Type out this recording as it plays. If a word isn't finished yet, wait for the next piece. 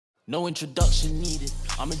No introduction needed,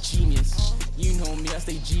 I'm a genius. You know me, I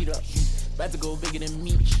stay G'd up. About to go bigger than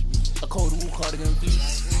me. A cold wool cardigan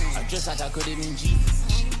fleece. I dress like I could have been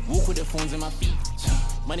Jesus. Walk with the phones in my feet.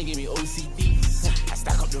 Money gave me OCD. I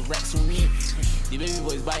stack up the racks on me. The baby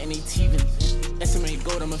boys biting they teething. Estimate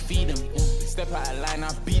gold, I'ma feed them. Step out of line,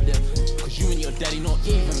 I beat them. Cause you and your daddy not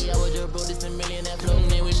even. I was your bro, this a millionaire flow.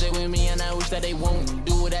 They wish they with me and I wish that they won't.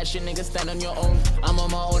 Do all that shit, nigga, stand on your own. I'm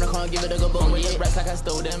on my own, I can't give it a go bone. Yeah, racks like I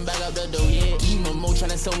stole them, back up the dough, yeah. Emo Mo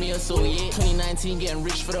tryna sell me a soul, yeah. 2019 getting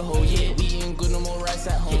rich for the whole year. We ain't good, no more rice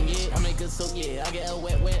at home, yeah. I make a soak, yeah. I get a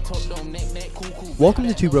wet, talk dome, neck, cool. Welcome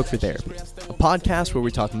to Too Broke for Therapy, a podcast where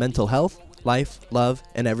we talk mental health, life, love,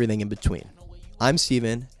 and everything in between. I'm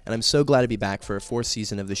Steven, and I'm so glad to be back for a fourth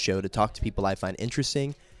season of the show to talk to people I find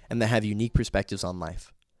interesting and that have unique perspectives on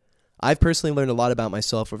life. I've personally learned a lot about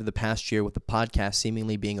myself over the past year with the podcast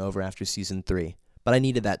seemingly being over after season 3, but I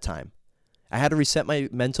needed that time. I had to reset my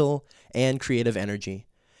mental and creative energy,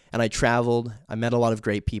 and I traveled, I met a lot of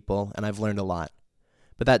great people, and I've learned a lot.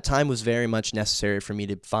 But that time was very much necessary for me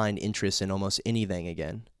to find interest in almost anything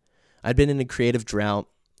again. I'd been in a creative drought.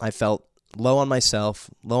 I felt low on myself,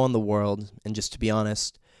 low on the world, and just to be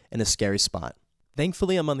honest, in a scary spot.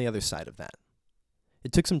 Thankfully, I'm on the other side of that.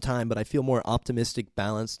 It took some time, but I feel more optimistic,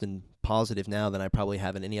 balanced, and positive now than I probably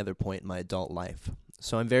have at any other point in my adult life.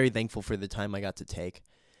 So I'm very thankful for the time I got to take.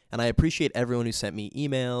 And I appreciate everyone who sent me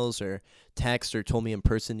emails or texts or told me in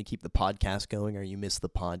person to keep the podcast going or you missed the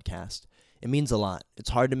podcast. It means a lot.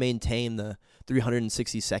 It's hard to maintain the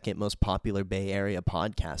 362nd most popular Bay Area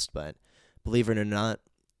podcast, but believe it or not,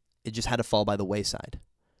 it just had to fall by the wayside.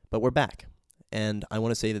 But we're back, and I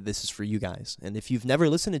want to say that this is for you guys. And if you've never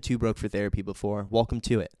listened to Too Broke for Therapy before, welcome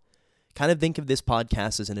to it. Kind of think of this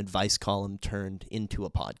podcast as an advice column turned into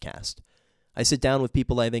a podcast. I sit down with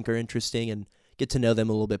people I think are interesting and get to know them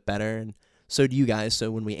a little bit better, and so do you guys,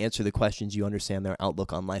 so when we answer the questions, you understand their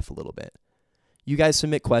outlook on life a little bit. You guys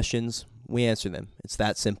submit questions, we answer them. It's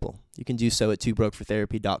that simple. You can do so at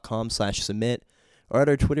twobrokefortherapy.com/submit or at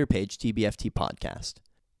our Twitter page, TBFT Podcast.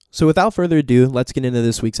 So without further ado, let's get into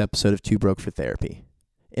this week's episode of Too Broke for Therapy,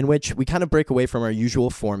 in which we kind of break away from our usual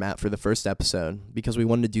format for the first episode because we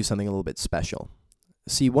wanted to do something a little bit special.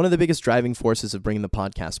 See, one of the biggest driving forces of bringing the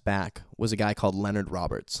podcast back was a guy called Leonard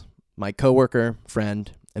Roberts, my coworker,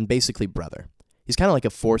 friend, and basically brother. He's kind of like a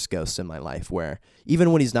force ghost in my life where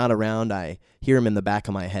even when he's not around, I hear him in the back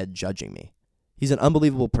of my head judging me. He's an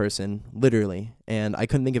unbelievable person, literally, and I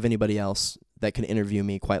couldn't think of anybody else that could interview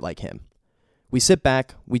me quite like him. We sit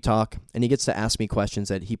back, we talk, and he gets to ask me questions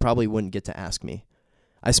that he probably wouldn't get to ask me.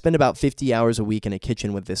 I spend about 50 hours a week in a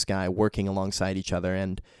kitchen with this guy working alongside each other,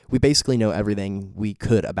 and we basically know everything we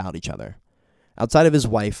could about each other. Outside of his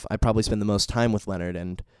wife, I probably spend the most time with Leonard,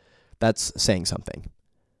 and that's saying something.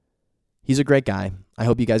 He's a great guy. I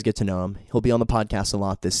hope you guys get to know him. He'll be on the podcast a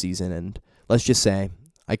lot this season, and let's just say,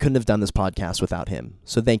 I couldn't have done this podcast without him.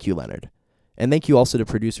 So thank you, Leonard. And thank you also to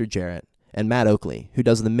producer Jarrett and Matt Oakley, who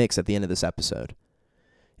does the mix at the end of this episode.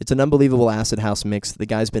 It's an unbelievable acid house mix. The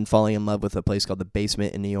guy's been falling in love with a place called The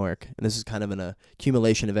Basement in New York, and this is kind of an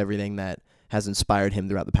accumulation of everything that has inspired him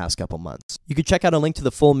throughout the past couple months. You can check out a link to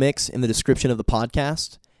the full mix in the description of the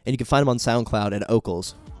podcast, and you can find him on SoundCloud at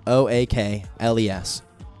Oakles, Oakles.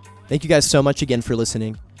 Thank you guys so much again for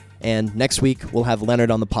listening, and next week we'll have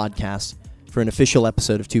Leonard on the podcast for an official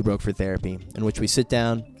episode of Too Broke for Therapy, in which we sit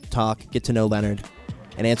down, talk, get to know Leonard,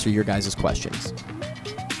 and answer your guys' questions.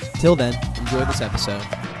 Till then, enjoy this episode,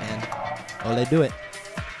 and ole do it.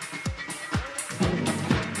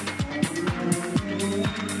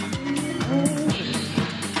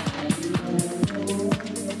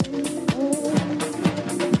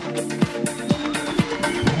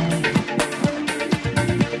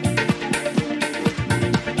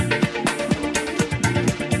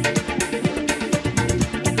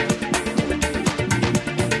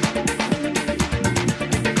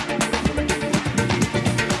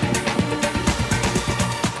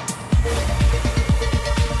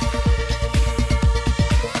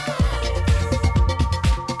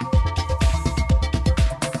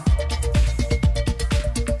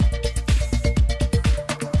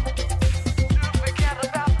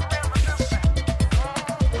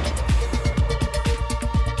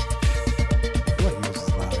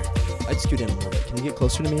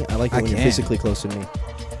 Closer to me? I like it when you're physically closer to me.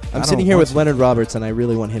 I'm sitting here with Leonard Roberts, and I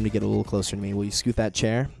really want him to get a little closer to me. Will you scoot that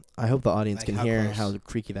chair? I hope the audience can hear how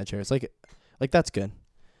creaky that chair is. Like that's good.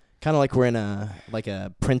 Kind of like we're in a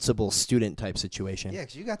principal-student type situation. Yeah,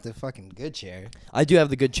 because you got the fucking good chair. I do have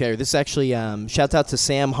the good chair. This is actually, shouts out to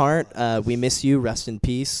Sam Hart. We miss you. Rest in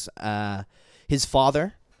peace. His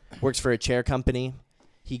father works for a chair company.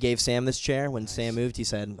 He gave Sam this chair. When Sam moved, he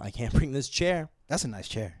said, I can't bring this chair. That's a nice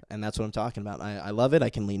chair. And that's what I'm talking about. I love it. I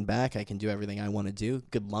can lean back. I can do everything I want to do.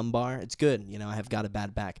 Good lumbar. It's good. I have got a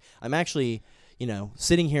bad back. I'm actually,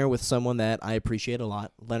 sitting here with someone that I appreciate a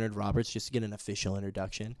lot, Leonard Roberts, just to get an official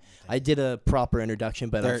introduction. I did a proper introduction,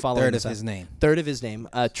 but I'm following third of his name. Third of his name,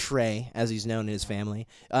 Trey, as he's known in his family.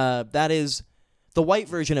 That is, the white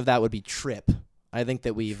version of that would be Trip. I think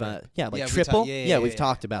that we've, triple. We've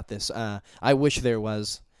talked about this. I wish there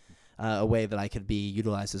was a way that I could be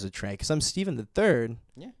utilized as a Trey, because I'm Stephen the Third,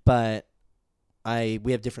 but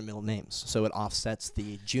we have different middle names, so it offsets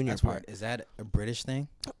the junior part. Is that a British thing?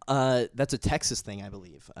 That's a Texas thing, I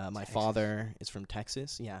believe. My father is from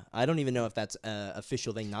Texas. Yeah, I don't even know if that's an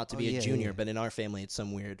official thing not to be a junior, but in our family, it's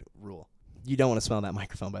some weird rule. You don't want to smell that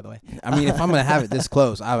microphone, by the way. I mean, if I'm gonna have it this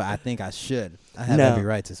close, I think I should. I have every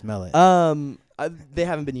right to smell it. They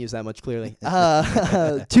haven't been used that much, clearly.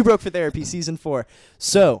 Too Broke for Therapy, Season 4.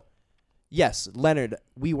 So, yes, Leonard,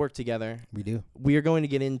 we work together. We do. We are going to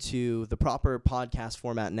get into the proper podcast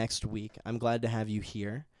format next week. I'm glad to have you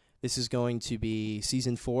here. This is going to be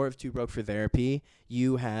Season 4 of Too Broke for Therapy.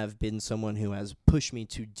 You have been someone who has pushed me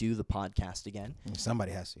to do the podcast again.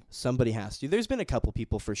 Somebody has to. Somebody has to. There's been a couple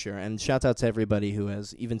people for sure, and shout out to everybody who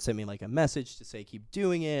has even sent me like a message to say keep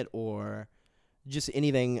doing it, or just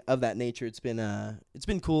anything of that nature. It's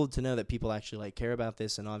been cool to know that people actually care about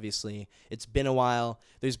this, and obviously it's been a while.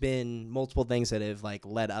 There's been multiple things that have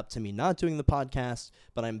led up to me not doing the podcast,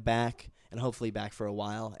 but I'm back, and hopefully back for a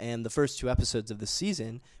while. And the first 2 episodes of the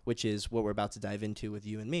season, which is what we're about to dive into with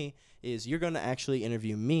you and me, is you're going to actually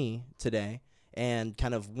interview me today and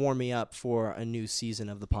kind of warm me up for a new season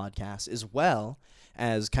of the podcast, as well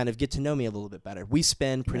as kind of get to know me a little bit better. We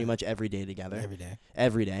spend pretty much every day together.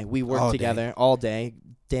 Every day. We work together all day,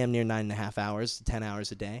 damn near 9.5 hours, 10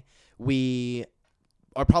 hours a day. We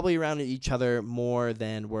are probably around each other more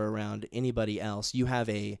than we're around anybody else. You have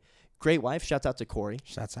a great wife. Shouts out to Corey.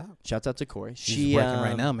 Shouts out to Corey. She's working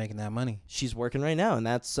right now, making that money. She's working right now, and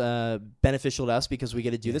that's beneficial to us because we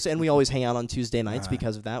get to do this. And we always hang out on Tuesday nights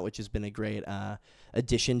because of that, which has been a great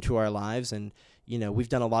addition to our lives. And we've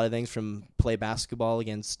done a lot of things, from play basketball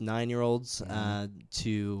against 9-year-olds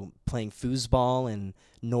to playing foosball in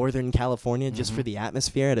Northern California just for the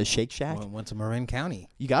atmosphere at a Shake Shack. Went to Marin County.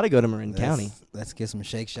 You got to go to Marin County. Let's get some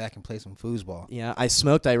Shake Shack and play some foosball. Yeah, I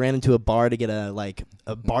smoked. I ran into a bar to get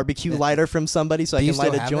a barbecue lighter from somebody so I can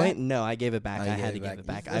light a joint. That? No, I gave it back. I had to give it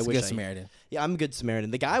back. I wish Good Samaritan. Yeah, I'm a good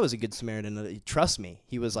Samaritan. The guy was a good Samaritan. Trust me.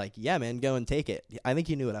 He was like, "Yeah, man, go and take it." I think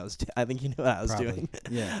he knew what I was. I think he knew what I was doing.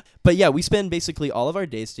 Yeah. But yeah, we spend basically all of our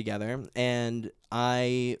days together, and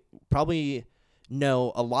I probably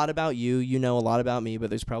know a lot about you. You know a lot about me, but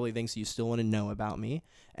there's probably things you still want to know about me,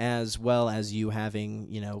 as well as you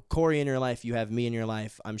having, Corey in your life. You have me in your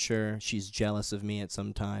life. I'm sure she's jealous of me at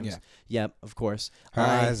some times. Yeah. Yep, of course. Her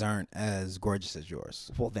eyes aren't as gorgeous as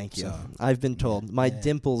yours. Well, thank you. I've been told. My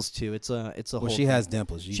dimples too. It's a whole she has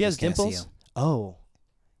dimples. She has dimples? See them. Oh.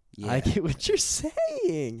 Yeah. I get what you're saying.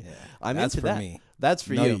 Yeah. I'm That's into for that. me. That's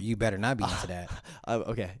for no, you. You better not be into that.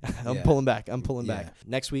 Okay. I'm pulling back.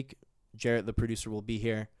 Next week, Jarrett, the producer, will be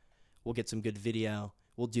here. We'll get some good video.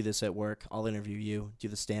 We'll do this at work. I'll interview you, do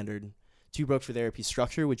the standard Too Broke for Therapy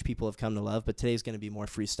structure, which people have come to love, but today's going to be more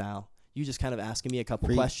freestyle. You just kind of asking me a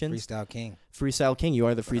couple questions. Freestyle king. Freestyle king. You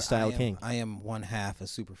are the freestyle king. I am one half of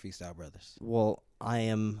Super Freestyle Brothers. Well, I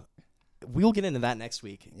am. We'll get into that next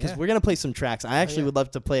week because we're going to play some tracks. I actually would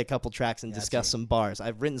love to play a couple tracks and discuss some bars.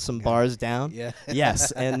 I've written some bars down. Yeah.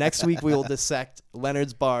 Yes. And next week we will dissect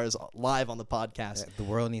Leonard's bars live on the podcast. The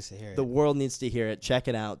world needs to hear it. The world needs to hear it. Check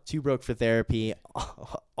it out. Too Broke for Therapy.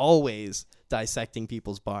 Always dissecting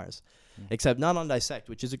people's bars. Except not on Dissect,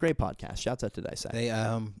 which is a great podcast. Shouts out to Dissect.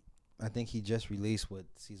 I think he just released what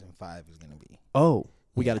season 5 is going to be. Oh.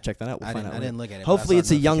 We got to check that out. We'll find out. I didn't look at it. Hopefully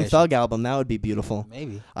it's a Young Thug album. That would be beautiful.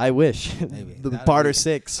 Maybe. I wish. Maybe. The Barter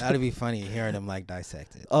 6. That'd be funny hearing him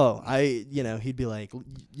dissect it. Oh, he'd be like,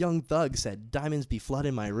 Young Thug said, diamonds be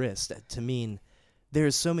flooding my wrist, to mean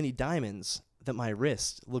there's so many diamonds that my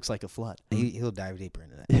wrist looks like a flood. He'll dive deeper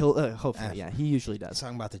into that. He'll hopefully, yeah. He usually does.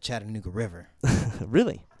 Talking about the Chattanooga River.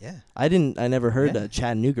 Really? Yeah. I never heard a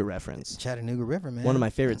Chattanooga reference. Chattanooga River, man. One of my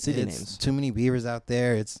favorite city names. Too many beavers out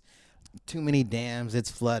there. It's too many dams.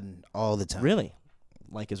 It's flooding all the time. Really?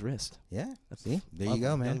 Like his wrist. Yeah. See? There you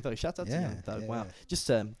go, man. Young Thug. Shouts out to Young Thug. Wow. Just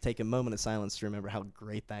to take a moment of silence to remember how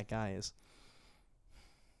great that guy is.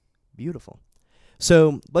 Beautiful.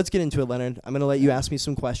 So let's get into it, Leonard. I'm going to let you ask me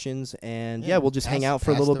some questions, and we'll just hang out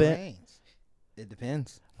for a little bit. Reins. It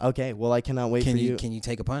depends. Okay. Well, I cannot wait for you. Can you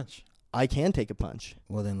take a punch? I can take a punch.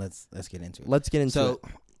 Well, then let's get into it. Let's get into it. So,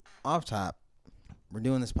 off top, we're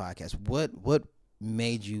doing this podcast. What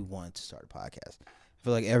made you want to start a podcast? I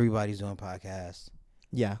feel like everybody's doing podcasts.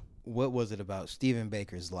 Yeah. What was it about Stephen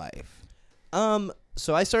Baker's life?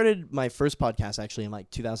 So I started my first podcast actually in like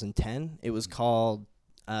 2010. It was called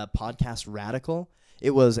Podcast Radical.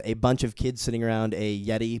 It was a bunch of kids sitting around a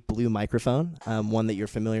Yeti blue microphone, one that you're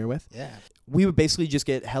familiar with. Yeah. We would basically just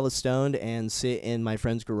get hella stoned and sit in my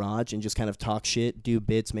friend's garage and just kind of talk shit, do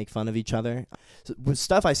bits, make fun of each other. So, with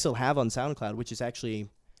stuff I still have on SoundCloud, which is actually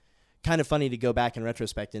kind of funny to go back in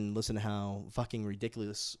retrospect and listen to how fucking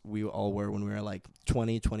ridiculous we all were when we were like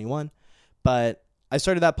 20, 21. But I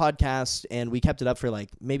started that podcast and we kept it up for like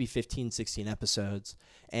maybe 15, 16 episodes.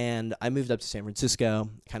 And I moved up to San Francisco,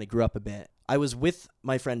 kind of grew up a bit. I was with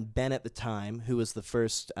my friend Ben at the time, who was the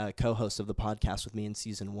first co-host of the podcast with me in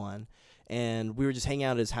season 1. And we were just hanging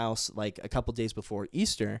out at his house like a couple days before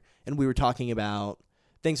Easter. And we were talking about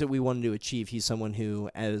things that we wanted to achieve. He's someone who,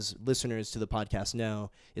 as listeners to the podcast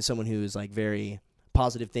know, is someone who is like very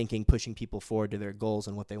positive thinking, pushing people forward to their goals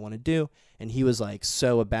and what they want to do. And he was like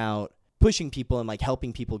so about pushing people and like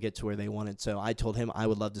helping people get to where they wanted. So I told him I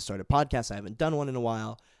would love to start a podcast. I haven't done one in a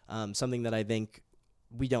while. Something that I think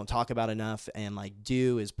we don't talk about enough and like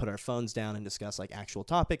do is put our phones down and discuss like actual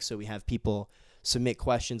topics. So we have people submit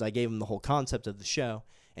questions. I gave him the whole concept of the show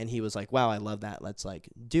and he was like, wow, I love that. Let's like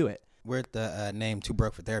do it. Where'd the name Too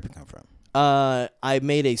Broke for Therapy come from? I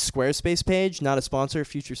made a Squarespace page, not a sponsor,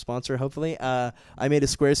 future sponsor, hopefully. I made a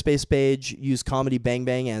Squarespace page, used Comedy Bang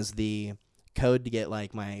Bang as the code to get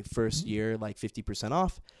like my first year, like 50%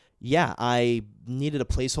 off. Yeah, I needed a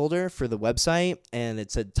placeholder for the website and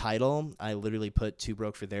it said title. I literally put Too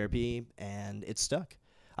Broke for Therapy and it stuck.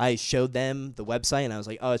 I showed them the website and I was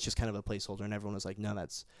like, oh, it's just kind of a placeholder. And everyone was like, no,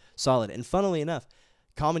 that's solid. And funnily enough,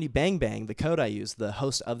 Comedy Bang Bang, the code I use, the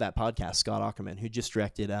host of that podcast, Scott Aukerman, who just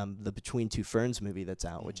directed the Between Two Ferns movie that's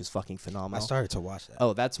out, which is fucking phenomenal. I started to watch that.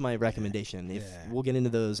 Oh, that's my recommendation. If we'll get into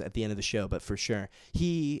those at the end of the show, but for sure.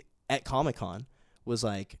 He, at Comic-Con, was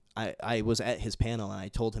like, I was at his panel, and I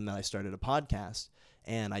told him that I started a podcast,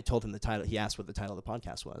 and I told him the title. He asked what the title of the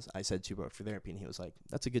podcast was. I said Too Broke for Therapy, and he was like,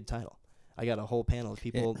 that's a good title. I got a whole panel of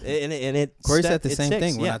people, and it Corey said the same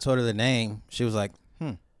thing. When yeah. I told her the name, she was like,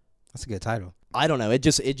 that's a good title. I don't know. It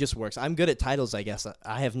just works. I'm good at titles, I guess.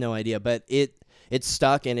 I have no idea, but it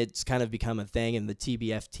stuck and it's kind of become a thing. And the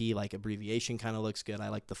TBFT like abbreviation kind of looks good. I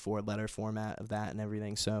like the 4-letter format of that and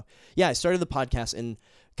everything. So yeah, I started the podcast in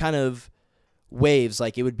kind of waves.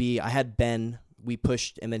 Like it would be, I had Ben, we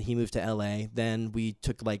pushed, and then he moved to LA. Then we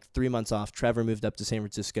took like 3 months off. Trevor moved up to San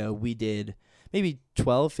Francisco. We did maybe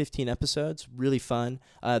 12, 15 episodes. Really fun.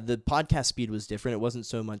 The podcast speed was different. It wasn't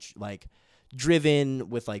so much like driven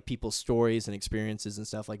with like people's stories and experiences and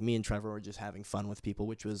stuff. Like me and Trevor were just having fun with people,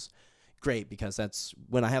 which was great because that's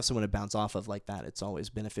when I have someone to bounce off of like that, it's always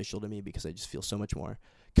beneficial to me because I just feel so much more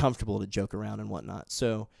comfortable to joke around and whatnot.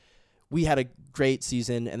 So we had a great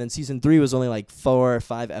season, and then season 3 was only like 4 or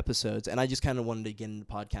 5 episodes, and I just kind of wanted to get into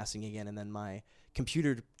podcasting again, and then my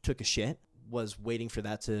computer took a shit. Was waiting for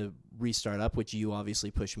that to restart up, which you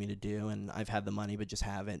obviously pushed me to do, and I've had the money but just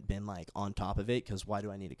haven't been like on top of it because why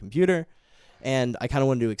do I need a computer? And I kind of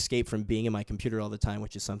wanted to escape from being in my computer all the time,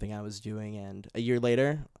 which is something I was doing. And a year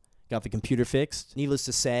later, got the computer fixed. Needless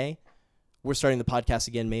to say, we're starting the podcast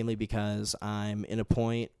again mainly because I'm in a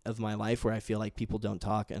point of my life where I feel like people don't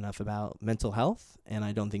talk enough about mental health. And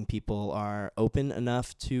I don't think people are open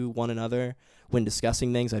enough to one another when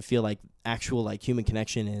discussing things. I feel like actual like human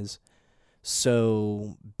connection is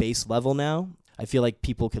so base level now. I feel like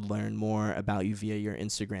people could learn more about you via your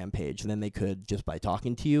Instagram page than they could just by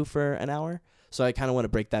talking to you for an hour. So I kind of want to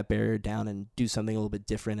break that barrier down and do something a little bit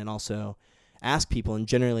different and also ask people, and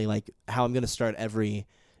generally like how I'm going to start every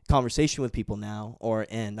conversation with people now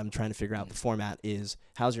I'm trying to figure out the format is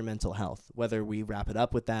how's your mental health, whether we wrap it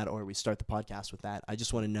up with that or we start the podcast with that. I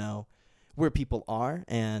just want to know where people are,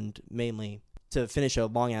 and mainly to finish a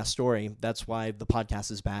long ass story, that's why the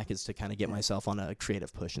podcast is back, is to kind of get myself on a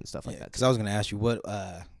creative push and stuff like that. Because I was going to ask you what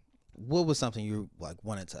was something you like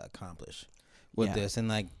wanted to accomplish with this, and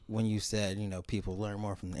like when you said people learn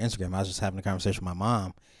more from the Instagram, I was just having a conversation with my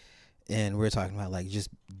mom, and we were talking about like just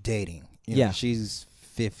dating. She's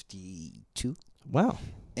 52. Wow.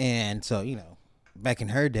 And so back in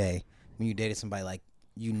her day, when you dated somebody, like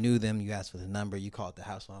you knew them, you asked for the number, you called the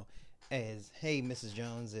house phone, as hey, Mrs.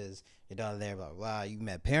 Jones, is your daughter there, blah, blah, blah. You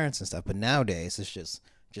met parents and stuff, but nowadays it's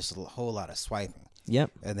just a whole lot of swiping.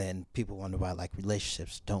 Yep. And then people wonder why like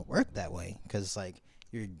relationships don't work that way, because like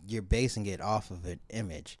you're basing it off of an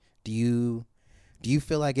image. Do you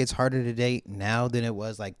feel like it's harder to date now than it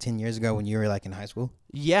was like 10 years ago when you were like in high school?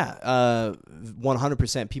 Yeah,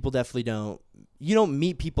 100%. People definitely don't you don't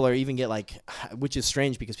meet people or even get like, which is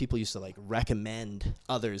strange because people used to like recommend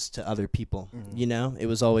others to other people. You know, it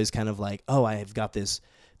was always kind of like, oh, I've got this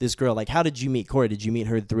girl. Like, how did you meet Corey? Did you meet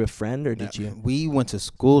her through a friend or did you? We went to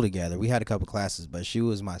school together. We had a couple classes, but she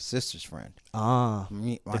was my sister's friend.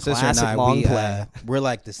 My sister and I, we're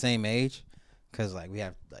like the same age because like we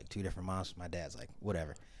have like 2 different moms. My dad's like,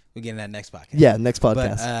 whatever. We get in that next podcast. Yeah, next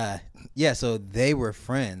podcast. But, so they were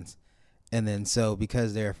friends. And then so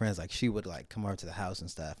because they were friends, like she would like come over to the house and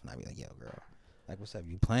stuff. And I'd be like, yo, girl, like, what's up?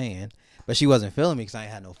 You playing? But she wasn't feeling me because I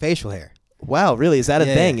had no facial hair. Wow, really? Is that a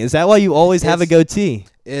thing? Is that why you always have a goatee?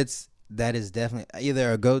 That is definitely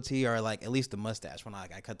either a goatee or like at least a mustache when I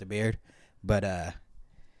cut the beard. But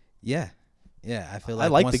yeah, I feel like I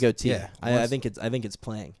like the goatee. Yeah, I think it's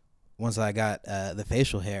playing. Once I got the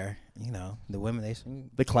facial hair, you know, the women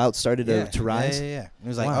the clout started to rise. Yeah. It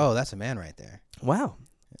was like, oh, that's a man right there. Wow.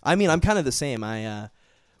 I mean, I'm kind of the same. I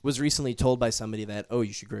was recently told by somebody that, oh,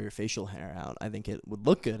 you should grow your facial hair out. I think it would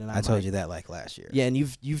look good. And I told you that like last year. Yeah, and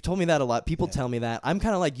you've told me that a lot. People tell me that. I'm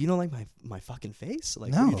kind of like, you don't like my fucking face?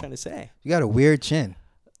 Like, what are you trying to say? You got a weird chin.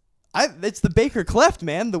 It's the Baker cleft,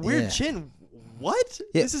 man. The weird chin. What?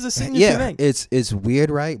 Yeah. This is a signature thing. It's weird,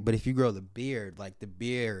 right? But if you grow the beard, like the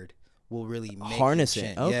beard will really make harness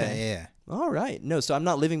it. Okay. Yeah. All right. No, so I'm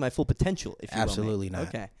not living my full potential. If you absolutely not.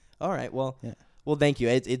 Okay. All right. Well. Yeah. Well, thank you.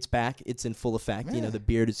 It's back. It's in full effect. Yeah. You know, the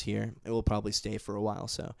beard is here. It will probably stay for a while.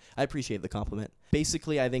 So I appreciate the compliment.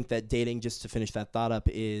 Basically, I think that dating, just to finish that thought up,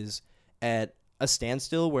 is at a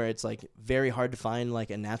standstill where it's like very hard to find like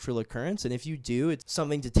a natural occurrence. And if you do, it's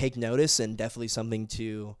something to take notice and definitely something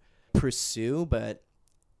to pursue. But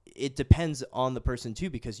it depends on the person too,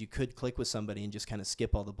 because you could click with somebody and just kind of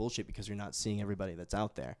skip all the bullshit because you're not seeing everybody that's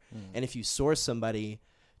out there. And if you source somebody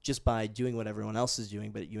just by doing what everyone else is doing,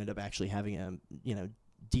 but you end up actually having a, you know,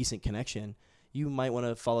 decent connection, you might want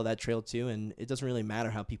to follow that trail too. And it doesn't really matter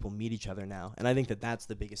how people meet each other now. And I think that that's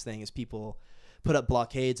the biggest thing is people put up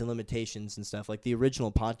blockades and limitations and stuff. Like the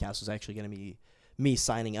original podcast was actually going to be me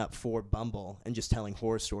signing up for Bumble and just telling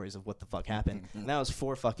horror stories of what the fuck happened. And that was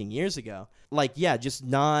 4 fucking years ago. Like, yeah, just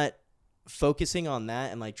not focusing on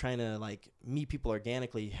that and like trying to like meet people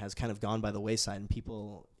organically has kind of gone by the wayside, and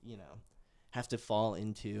people, you know, have to fall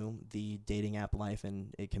into the dating app life,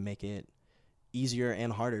 and it can make it easier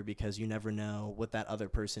and harder because you never know what that other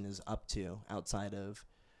person is up to outside of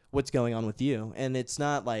what's going on with you. And it's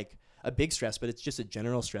not like a big stress, but it's just a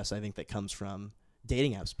general stress, I think, that comes from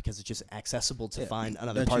dating apps because it's just accessible to find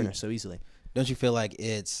another partner so easily. Don't you feel like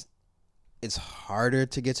it's harder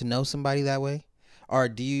to get to know somebody that way? Or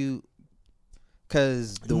do you,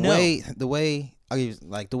 because the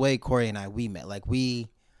way Corey and I, we met, like we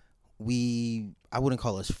I wouldn't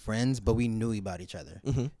call us friends, but we knew about each other.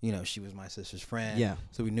 You know, she was my sister's friend. Yeah.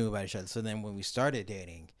 So we knew about each other. So then when we started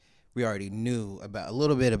dating, we already knew about a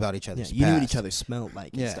little bit about each other's past. You knew what each other smelled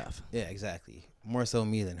like and stuff. Yeah, exactly. More so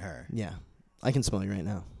me than her. Yeah. I can smell you right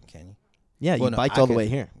now. Can you? Yeah, you biked all the way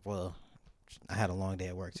here. Well, I had a long day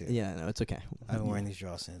at work too. Yeah, no, it's okay. I've been wearing these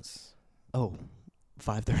drawers since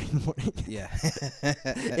 5:30 in the morning.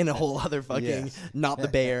 Yeah. In a whole other fucking not the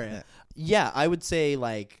Bay Area. Yeah, I would say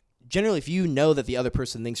like generally if you know that the other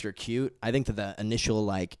person thinks you're cute, I think that the initial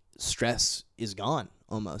like stress is gone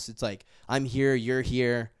almost. It's like I'm here, you're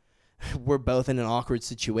here. We're both in an awkward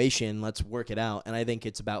situation. Let's work it out. And I think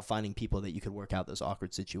it's about finding people that you could work out those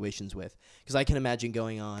awkward situations with. Because I can imagine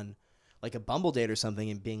going on like a Bumble date or something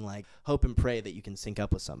and being like, hope and pray that you can sync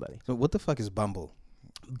up with somebody. So what the fuck is Bumble?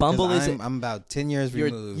 Bumble is... I'm about 10 years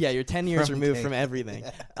removed. Yeah, you're 10 years removed from everything.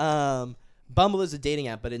 Bumble is a dating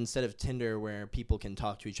app, but instead of Tinder where people can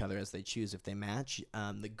talk to each other as they choose if they match,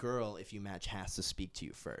 the girl, if you match, has to speak to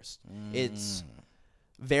you first. It's...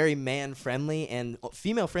 very man-friendly and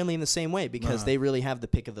female-friendly in the same way because they really have the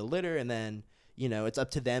pick of the litter, and then, you know, it's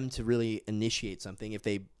up to them to really initiate something. If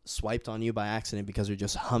they swiped on you by accident because they're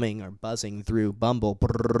just humming or buzzing through Bumble,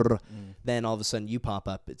 then all of a sudden you pop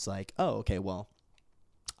up. It's like, oh, okay, well,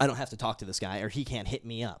 I don't have to talk to this guy or he can't hit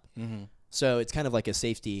me up. So it's kind of like a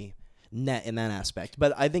safety net in that aspect.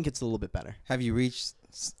 But I think it's a little bit better. Have you reached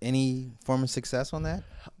any form of success on that?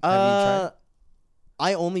 Have you tried?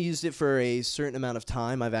 I only used it for a certain amount of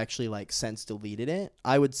time. I've actually like since deleted it.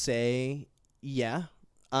 I would say, yeah,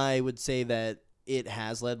 I would say that it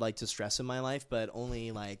has led like to stress in my life, but only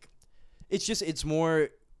like, it's more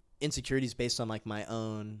insecurities based on like my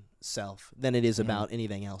own self than it is about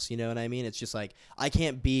anything else. You know what I mean? It's just like, I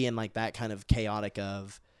can't be in like that kind of chaotic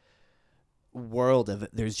of world of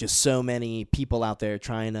there's just so many people out there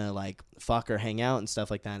trying to like fuck or hang out and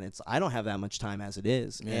stuff like that, and I don't have that much time as it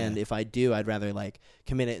is. And if I do, I'd rather like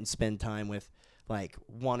commit it and spend time with like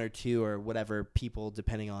one or two or whatever people,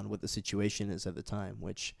 depending on what the situation is at the time,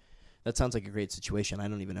 which that sounds like a great situation. I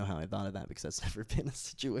don't even know how I thought of that because that's never been a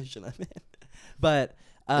situation I'm in. But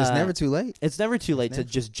it's never too late. It's never too late to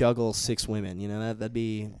just juggle 6 women. You know, that'd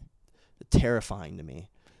be terrifying to me.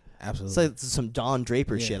 Absolutely. It's like some Don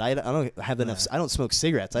Draper shit. I don't have enough. I don't smoke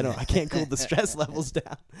cigarettes. I can't cool the stress levels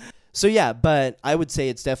down. So yeah, but I would say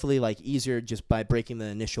it's definitely like easier just by breaking the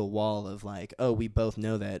initial wall of like, oh, we both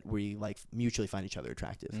know that we like mutually find each other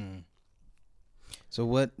attractive. So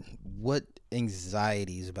what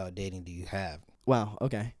anxieties about dating do you have? Wow.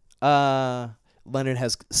 Okay. Leonard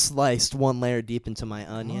has sliced one layer deep into my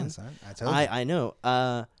onion. I told you. I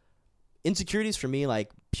know. Insecurities for me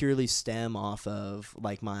like purely stem off of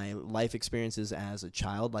like my life experiences as a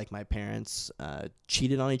child. Like my parents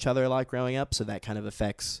cheated on each other a lot growing up, so that kind of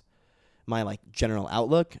affects my like general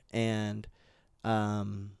outlook. And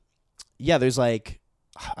there's like,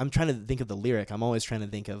 I'm trying to think of the lyric. I'm always trying to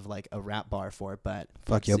think of like a rap bar for it, but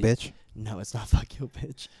fuck yo bitch. No, it's not fuck yo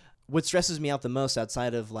bitch. What stresses me out the most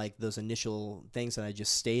outside of like those initial things that I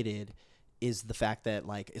just stated is the fact that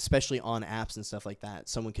like, especially on apps and stuff like that,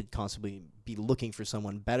 someone could constantly be looking for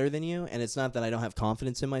someone better than you. And it's not that I don't have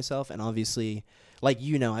confidence in myself. And obviously, like,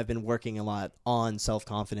 you know, I've been working a lot on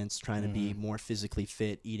self-confidence, trying to be more physically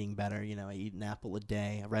fit, eating better. You know, I eat an apple a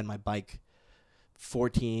day. I ride my bike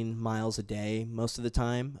 14 miles a day most of the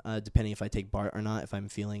time, depending if I take BART or not, if I'm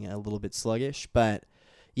feeling a little bit sluggish. But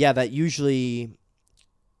yeah, that usually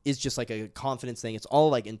is just like a confidence thing. It's all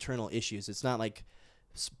like internal issues. It's not like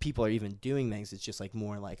people are even doing things. It's just like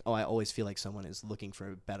more like, oh, I always feel like someone is looking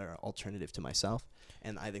for a better alternative to myself.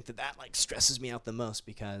 And I think that like stresses me out the most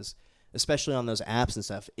because especially on those apps and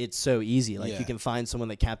stuff, it's so easy. Like you can find someone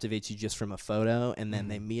that captivates you just from a photo and then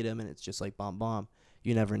they meet them and it's just like bomb.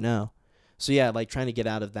 You never know. So yeah, like trying to get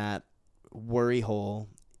out of that worry hole,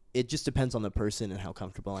 it just depends on the person and how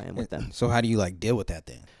comfortable I am with them. So how do you like deal with that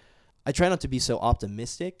then? I try not to be so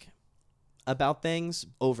optimistic about things,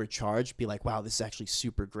 overcharged, be like, wow, this is actually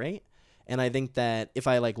super great. And I think that if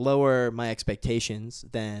I like lower my expectations,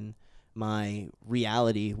 then my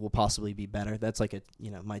reality will possibly be better. That's like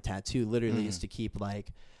my tattoo literally is to keep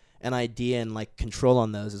like an idea and like control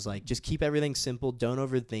on those is like, just keep everything simple. Don't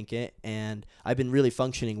overthink it. And I've been really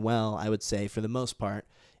functioning well, I would say for the most part,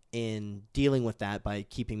 in dealing with that by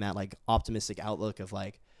keeping that like optimistic outlook of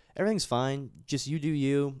like, everything's fine. Just you do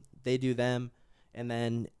you, they do them. And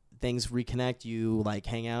then things reconnect, you like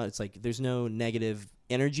hang out. It's like there's no negative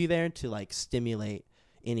energy there to like stimulate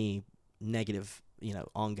any negative,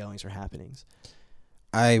 ongoings or happenings.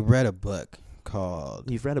 I read a book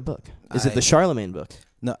called... You've read a book? Is it the Charlemagne book?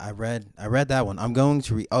 No, I read that one. I'm going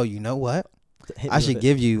to read... Oh, you know what? I should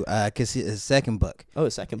give you... because his second book. Oh,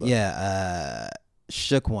 his second book. Yeah,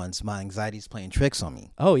 Shook Ones, My Anxiety's Playing Tricks on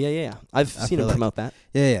Me. Oh, yeah. I've seen him promote that.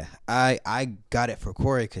 Yeah. I got it for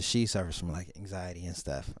Corey because she suffers from like anxiety and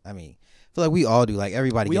stuff. I mean, I feel like we all do. Like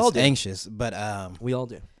everybody gets anxious, but we all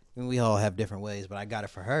do. We all have different ways, but I got it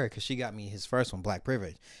for her because she got me his first one, Black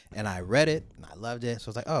Privilege, and I read it and I loved it. So I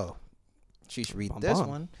was like, oh, she should read this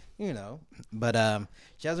one, But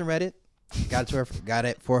she hasn't read it. Got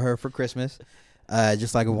it for her for Christmas.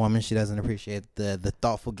 Just like a woman, she doesn't appreciate the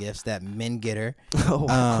thoughtful gifts that men get her. Oh,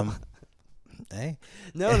 wow. Hey,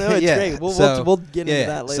 no, it's great. We'll get into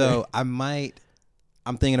that later. So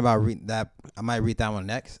I'm thinking about reading that. I might read that one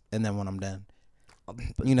next, and then when I'm done,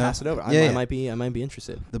 pass it over. I might be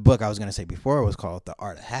interested. The book I was gonna say before was called The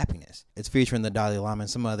Art of Happiness. It's featuring the Dalai Lama and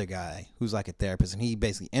some other guy who's like a therapist, and he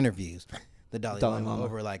basically interviews the Dalai Lama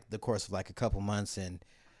over like the course of like a couple months, and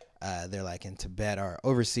they're like in Tibet or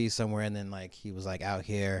overseas somewhere, and then like he was like out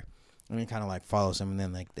here, and he kind of like follows him, and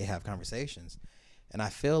then like they have conversations. And I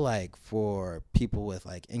feel like for people with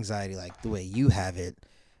like anxiety, like the way you have it,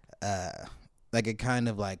 like a kind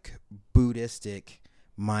of like Buddhistic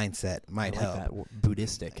mindset might help. That.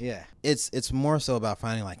 Buddhistic. Yeah. It's more so about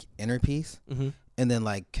finding like inner peace, and then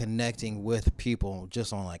like connecting with people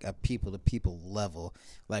just on like a people to people level.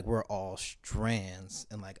 Like we're all strands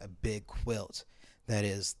in like a big quilt that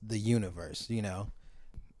is the universe, And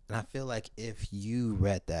I feel like if you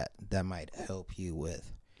read that might help you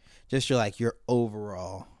with just your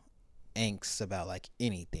overall angst about like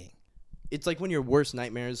anything. It's like when your worst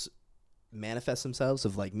nightmares manifest themselves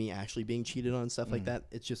of like me actually being cheated on and stuff like that.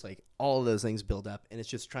 It's just like all of those things build up, and it's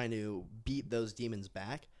just trying to beat those demons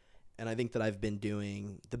back. And I think that I've been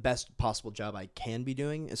doing the best possible job I can be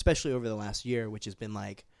doing, especially over the last year, which has been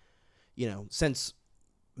like, since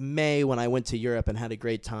May when I went to Europe and had a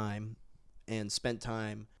great time and spent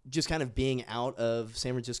time just kind of being out of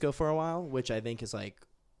San Francisco for a while, which I think is like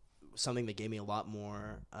something that gave me a lot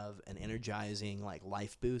more of an energizing like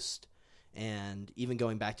life boost And even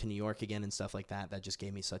going back to New York again and stuff like that, that just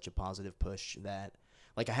gave me such a positive push that,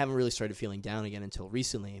 like, I haven't really started feeling down again until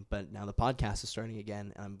recently, but now the podcast is starting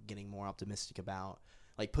again, and I'm getting more optimistic about,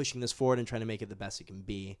 like, pushing this forward and trying to make it the best it can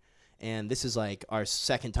be. And this is, like, our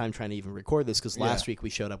second time trying to even record this, because last week we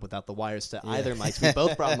showed up without the wires to either mics. We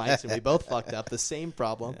both brought mics, and we both fucked up the same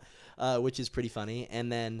problem, which is pretty funny.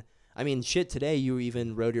 And then, I mean, shit, today you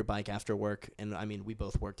even rode your bike after work, and, I mean, we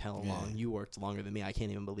both worked hella long. You worked longer than me. I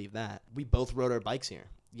can't even believe that. We both rode our bikes here,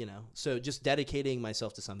 you know? So just dedicating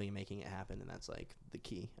myself to something and making it happen, and that's, like, the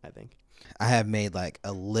key, I think. I have made, like,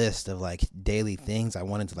 a list of, like, daily things I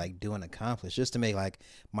wanted to, like, do and accomplish just to make, like,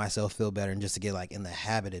 myself feel better and just to get, like, in the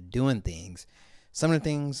habit of doing things. Some of the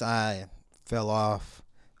things I fell off.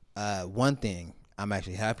 One thing I'm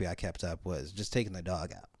actually happy I kept up was just taking the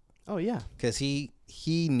dog out. Oh, yeah. Because he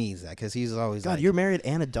needs that, because he's always God, like, you're married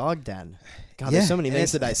and a dog dad. God, there's so many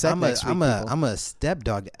things to dissect next week, people. I'm a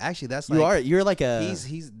stepdog. Actually, that's like... You are. You're like a...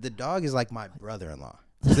 He's the dog is like my brother-in-law.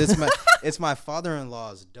 It's my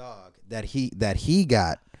father-in-law's dog that he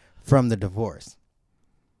got from the divorce.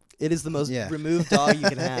 It is the most removed dog you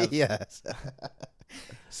can have. Yes.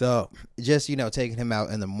 So just, you know, taking him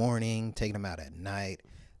out in the morning, taking him out at night.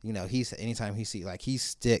 You know, anytime he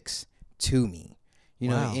sticks to me. You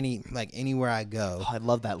know, anywhere I go. Oh, I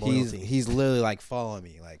love that loyalty. He's literally like following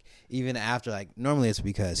me. Like, even after, like, normally it's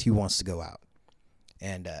because he wants to go out,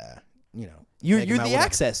 and you know, you're the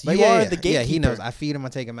access. But you are the gatekeeper. Yeah, he knows. I feed him. I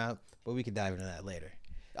take him out. But we can dive into that later.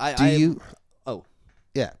 Oh,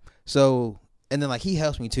 yeah. So, and then, like, he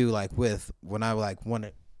helps me too. Like, with when I like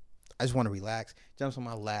I just want to relax. Jumps on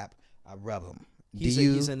my lap. I rub him.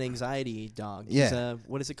 He's an anxiety dog. Yeah.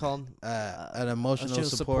 What is it called? An emotional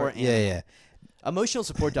support. Yeah. Emotional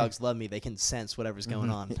support dogs love me. They can sense whatever's going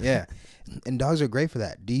on. Yeah. And dogs are great for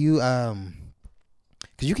that. Do you,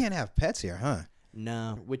 because you can't have pets here, huh?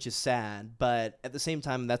 No, which is sad. But at the same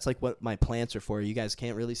time, that's like what my plants are for. You guys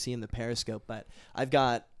can't really see in the Periscope, but I've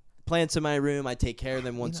got plants in my room. I take care of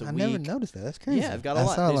them once a week. I never noticed that. That's crazy. Yeah, I've got a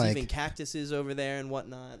lot. There's even cactuses over there and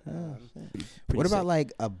whatnot. What about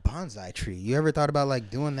like a bonsai tree? You ever thought about like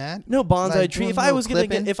doing that? No bonsai tree. If I was gonna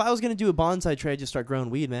do a bonsai tree, I'd just start growing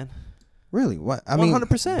weed, man. Really? What? I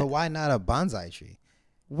 100%. But why not a bonsai tree?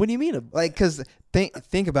 What do you mean? Like, cause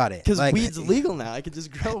think about it. Because like, weed's legal now. I could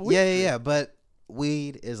just grow weed. Yeah. But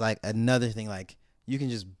weed is like another thing. Like, you can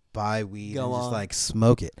just buy weed just like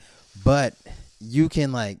smoke it. But you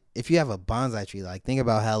can, like, if you have a bonsai tree, like, think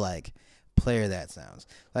about how like player that sounds.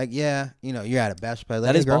 Like, yeah, you know, you're at a bachelor party.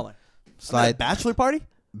 That is baller. Slide bachelor party.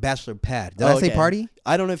 Bachelor pad. Did I say party?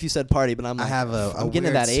 I don't know if you said party, but I'm getting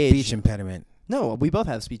to that age. Speech impediment. No, we both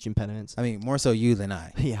have speech impediments. I mean, more so you than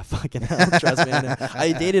I. Yeah, fucking hell. Trust me.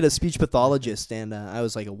 I dated a speech pathologist, and I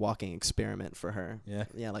was like a walking experiment for her.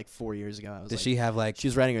 Yeah, like 4 years ago. Did she have like... She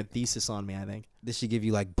was writing her thesis on me, I think. Did she give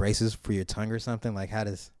you like braces for your tongue or something? Like, how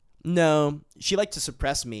does... No, she liked to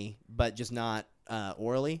suppress me, but just not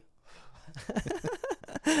orally.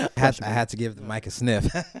 I had to give the mic a sniff.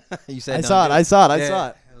 You said I saw it. I saw it.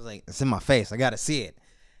 I was like, it's in my face. I got to see it.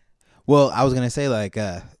 Well, I was going to say, like,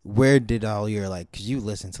 where did all your, like, because you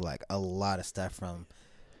listen to, like, a lot of stuff from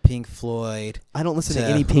Pink Floyd. I don't listen to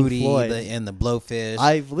any Pink Floyd. And the Blowfish.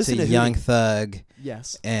 I've listened to Young Thug.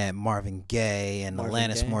 Yes. And Marvin Gaye and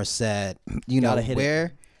Alanis Morissette. You know,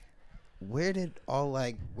 where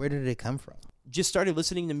did it come from? Just started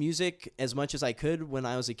listening to music as much as I could when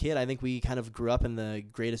I was a kid. I think we kind of grew up in the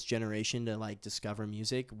greatest generation to like discover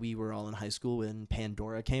music. We were all in high school when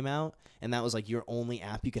Pandora came out, and that was like your only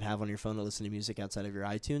app you could have on your phone to listen to music outside of your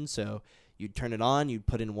iTunes. So you'd turn it on, you'd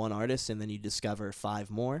put in one artist, and then you'd discover 5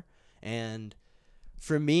 more. And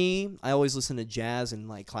for me, I always listen to jazz and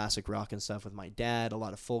like classic rock and stuff with my dad, a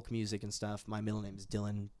lot of folk music and stuff. My middle name is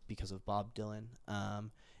Dylan because of Bob Dylan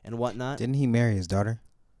and whatnot. Didn't he marry his daughter?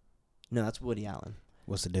 No, that's Woody Allen.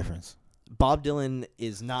 What's the difference? Bob Dylan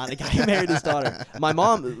is not a guy who married his daughter.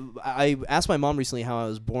 I asked my mom recently how I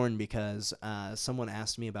was born because someone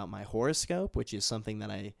asked me about my horoscope, which is something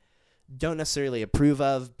that I don't necessarily approve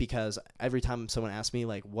of because every time someone asks me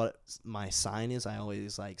like what my sign is, I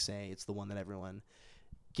always like say it's the one that everyone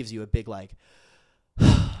gives you a big like.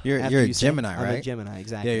 You're a Gemini, right? I'm a Gemini,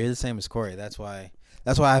 exactly. Yeah, you're the same as Corey. That's why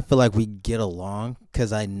I feel like we get along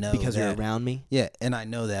because I know you're around me. Yeah, and I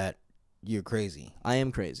know that. You're crazy. I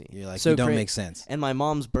am crazy. You're like, so you don't make sense. And my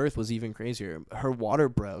mom's birth was even crazier. Her water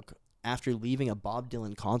broke after leaving a Bob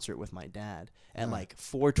Dylan concert with my dad at like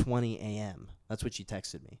 4:20 a.m. That's what she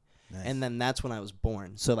texted me. Nice. And then that's when I was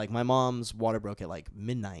born. So like my mom's water broke at like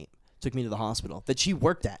midnight. Took me to the hospital that she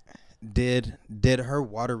worked at. Did her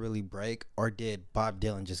water really break or did Bob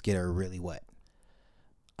Dylan just get her really wet?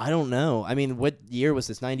 I don't know. I mean, what year was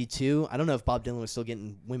this? 92? I don't know if Bob Dylan was still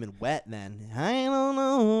getting women wet then. I don't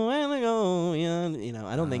know where to go. You know,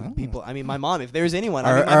 I don't think people. I mean, my mom. If there's anyone,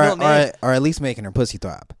 I mean, my middle name. Or at least making her pussy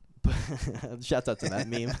throb. Shouts out to that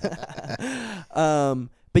meme.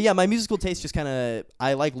 But yeah, my musical taste just kind of,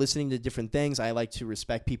 I like listening to different things. I like to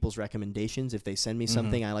respect people's recommendations. If they send me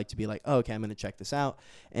something, I like to be like, oh, okay, I'm going to check this out.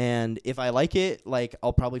 And if I like it, like,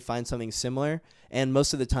 I'll probably find something similar. And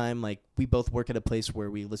most of the time, like, we both work at a place where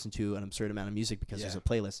we listen to an absurd amount of music because there's a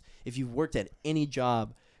playlist. If you've worked at any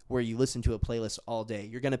job where you listen to a playlist all day,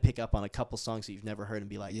 you're going to pick up on a couple songs that you've never heard and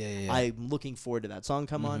be like, I'm looking forward to that song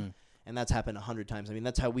come on. And that's happened 100 times. I mean,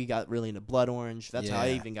 that's how we got really into Blood Orange. That's how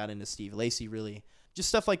I even got into Steve Lacy, really. Just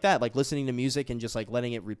stuff like that, like listening to music and just like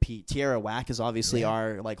letting it repeat. Tierra Whack is obviously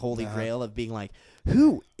our like holy grail of being like,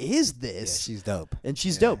 who is this? Yeah, she's dope. And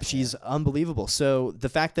she's dope. She's unbelievable. So the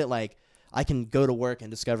fact that like I can go to work and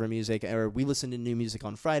discover music, or we listen to new music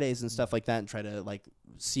on Fridays and stuff like that and try to like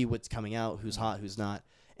see what's coming out, who's hot, who's not.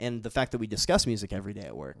 And the fact that we discuss music every day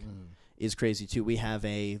at work is crazy too. We have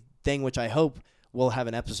a thing which I hope we'll have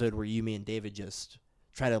an episode where you, me, and David just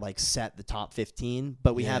try to like set the top 15,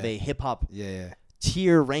 but we have a hip hop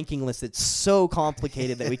tier ranking list that's so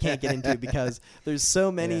complicated that we can't get into because there's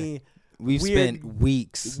so many. We've spent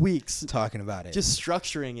weeks talking about it, just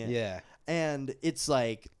structuring it. Yeah, and it's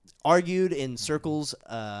like argued in circles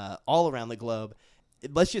all around the globe.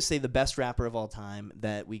 Let's just say the best rapper of all time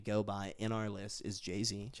that we go by in our list is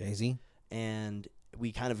Jay-Z. And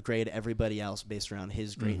we kind of grade everybody else based around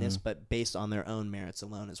his greatness, but based on their own merits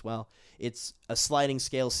alone as well. It's a sliding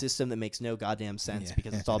scale system that makes no goddamn sense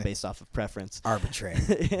because it's all based off of preference. Arbitrary,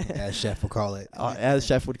 as Chef would call it. As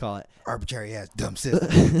Chef would call it. Arbitrary ass dumb system.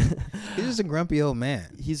 He's just a grumpy old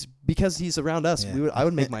man. Because he's around us. Yeah.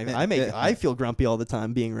 I feel grumpy all the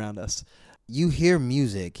time being around us. You hear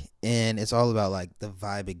music and it's all about like the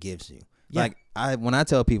vibe it gives you. Yeah. Like when I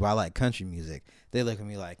tell people I like country music, they look at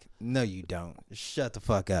me like, "No, you don't. Shut the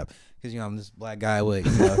fuck up." Because I'm this black guy with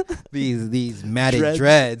these matted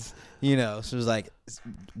dreads. So it's like,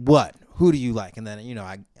 what? Who do you like? And then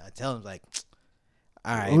I tell them like,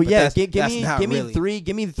 all right. Oh yeah,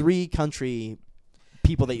 give me three country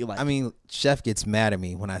people that you like. I mean, Chef gets mad at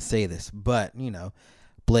me when I say this, but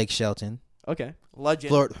Blake Shelton. Okay,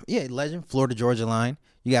 legend. Legend. Florida Georgia Line.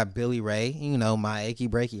 You got Billy Ray, My Achy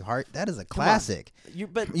Breaky Heart. That is a classic.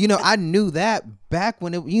 I knew that back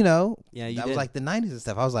when it, that was like the 90s and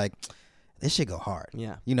stuff. I was like, this should go hard.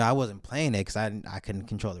 Yeah. I wasn't playing it because I couldn't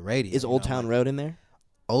control the radio. Is Old Town Road in there?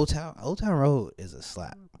 Old Town Road is a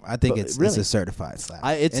slap. I think it's a certified slap.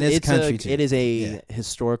 It's country too. It is a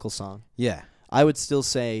historical song. Yeah. I would still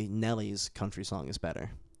say Nelly's country song is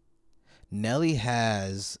better. Nelly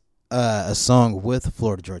has a song with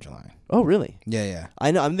Florida Georgia Line. Oh, really? Yeah.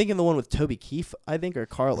 I know. I'm thinking the one with Toby Keith, I think, or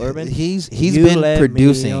Carl Urban. He's been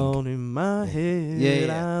producing. Me on in my head.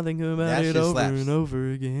 Yeah. I think about it over and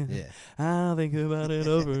over again. Yeah. I think about it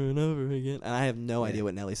over and over again. And I have no idea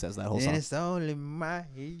what Nelly says that whole song. And it's all in my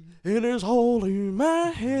head. It is all in my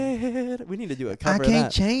head. We need to do a cover of that. I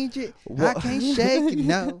can't change it. I can't shake it.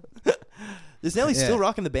 No. Is Nelly still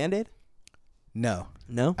rocking the Band-Aid? No.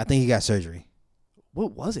 No? I think he got surgery.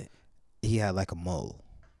 What was it? He had like a mole.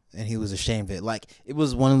 And he was ashamed of it. Like, it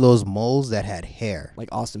was one of those moles that had hair. Like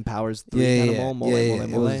Austin Powers 3 kind of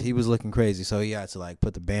mole. He was looking crazy, so he had to like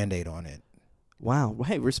put the Band-Aid on it. Wow.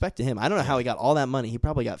 Hey, respect to him. I don't know how he got all that money. He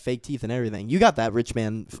probably got fake teeth and everything. You got that rich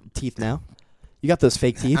man teeth now. You got those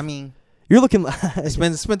fake teeth. I mean, you're looking.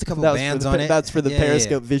 spent a couple bands on it. That's for the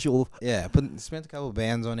Periscope visual. Yeah, spent a couple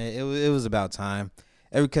bands on it. It was about time.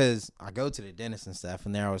 Because I go to the dentist and stuff,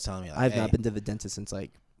 and they're always telling me like, I've not been to the dentist since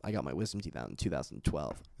like I got my wisdom teeth out in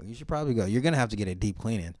 2012. You should probably go. You're gonna have to get a deep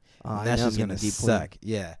cleaning. That's just gonna suck.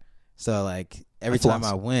 Yeah. So like every time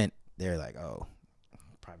I went, they're like, "Oh,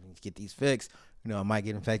 probably need to get these fixed. I might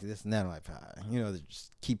get infected. This and that." I'm like, they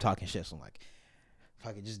just keep talking shit. So I'm like, if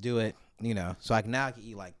I could just do it, so I can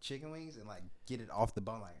eat like chicken wings and like get it off the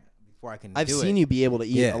bone like before I can. I've seen you be able to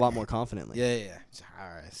eat a lot more confidently. Yeah. All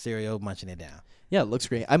right, cereal, munching it down. Yeah, it looks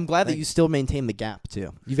great. I'm glad that you still maintain the gap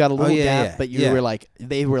too. You've got a little gap, but you were like,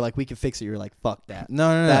 they were like, we can fix it. You were like, fuck that.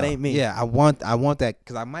 No, that ain't me. Yeah, I want that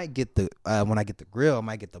because I might get the when I get the grill, I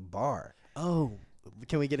might get the bar. Oh,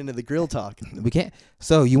 can we get into the grill talk? We can't.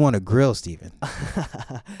 So you want a grill, Steven?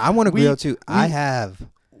 I want a grill too. I have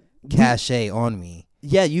cachet on me.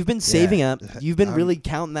 Yeah, you've been saving up. You've been really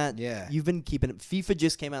counting that. Yeah. You've been keeping it. FIFA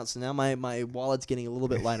just came out, so now my wallet's getting a little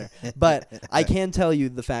bit lighter. But I can tell you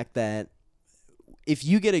the fact that if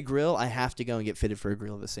you get a grill, I have to go and get fitted for a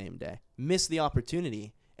grill the same day. Miss the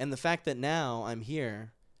opportunity. And the fact that now I'm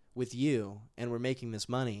here with you and we're making this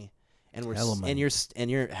money and we're Hella money. and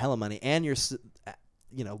you're hella money, and you're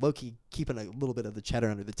low key keeping a little bit of the cheddar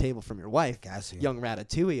under the table from your wife. Got you. Young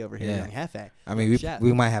Ratatouille over here, Yeah. young Hefe. I mean, Chef.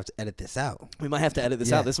 we might have to edit this out. We might have to edit this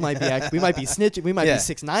Yeah. out. This might be we might be snitching. We might Yeah. be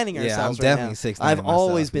 6ix9ing Yeah, ourselves I'm right definitely now. 6ix9ing I've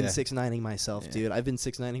always myself, been yeah. 6ix9ing myself, Yeah. dude. I've been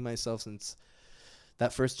 6ix9ing myself since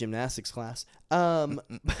that first gymnastics class.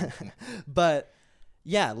 But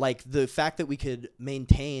yeah, like the fact that we could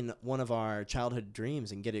maintain one of our childhood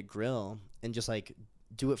dreams and get a grill and just like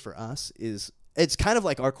do it for us it's kind of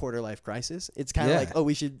like our quarter life crisis. It's kind of Yeah. like,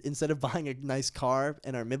 we should, instead of buying a nice car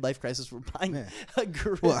and our midlife crisis, we're buying Yeah. a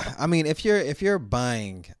grill. Well, I mean, if you're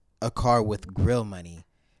buying a car with grill money,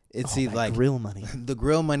 it's that like grill money. the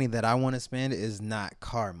grill money that I want to spend is not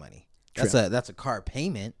car money. That's True. that's a car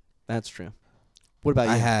payment. That's true. What about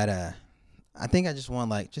you? I think I just want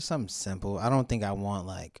like just something simple. I don't think I want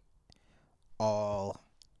like all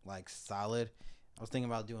like solid. I was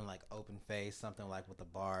thinking about doing like open face, something like with a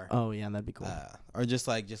bar. Oh yeah, that'd be cool. Or just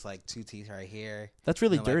like 2 teeth right here. That's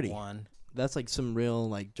really and, like, dirty. one. That's like some real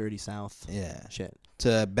like dirty South Yeah. shit.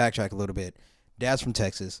 To backtrack a little bit, dad's from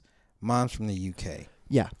Texas, mom's from the UK.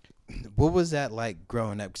 Yeah. What was that like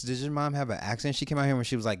growing up? 'Cause did your mom have an accent? She came out here when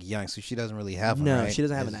she was like young, so she doesn't really have one. No, right? she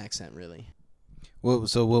doesn't have an accent really. What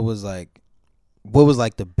was like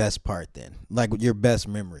the best part then? Like your best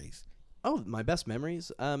memories? Oh, my best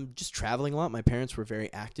memories? Just traveling a lot. My parents were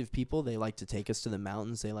very active people. They like to take us to the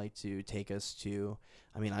mountains. They like to take us to,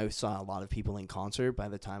 I saw a lot of people in concert by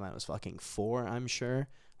the time I was fucking 4, I'm sure.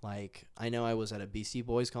 Like, I know I was at a Beastie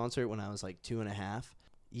Boys concert when I was like 2.5.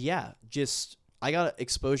 Yeah, just, I got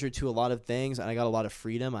exposure to a lot of things and I got a lot of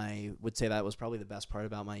freedom. I would say that was probably the best part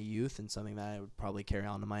about my youth, and something that I would probably carry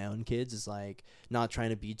on to my own kids is like not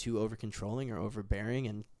trying to be too over controlling or overbearing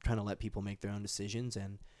and trying to let people make their own decisions.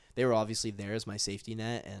 And they were obviously there as my safety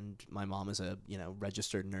net, and my mom is a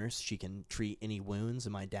registered nurse. She can treat any wounds,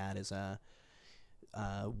 and my dad is a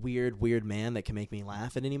weird man that can make me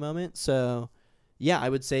laugh at any moment. So yeah, I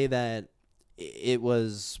would say that it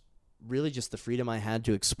was really just the freedom I had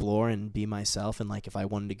to explore and be myself. And like if I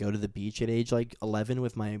wanted to go to the beach at age like 11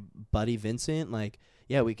 with my buddy Vincent, like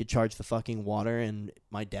yeah, we could charge the fucking water, and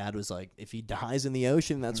my dad was like, if he dies in the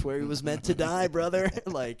ocean, that's where he was meant to die, brother.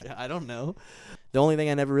 Like, I don't know. The only thing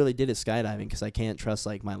I never really did is skydiving, because I can't trust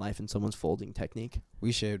like my life in someone's folding technique.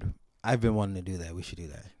 We should. I've been wanting to do that. We should do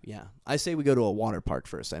that. Yeah, I say we go to a water park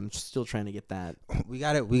first. I'm still trying to get that. We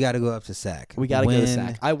got to go up to SAC. We got to go to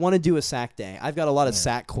SAC. I want to do a SAC day. I've got a lot of Yeah.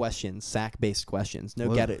 SAC questions, SAC-based questions. No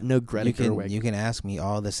Well, Greta Gerwig. You can ask me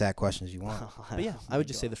all the SAC questions you want. But yeah, I would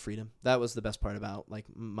just say the freedom. That was the best part about like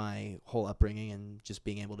my whole upbringing, and just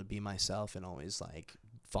being able to be myself and always like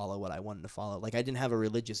follow what I wanted to follow. Like I didn't have a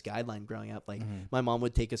religious guideline growing up. Like my mom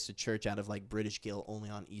would take us to church out of like British Guild only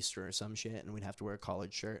on Easter or some shit, and we'd have to wear a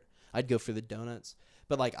collared shirt. I'd go for the donuts.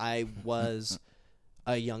 But like I was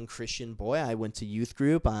a young Christian boy. I went to youth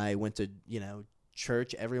group. I went to,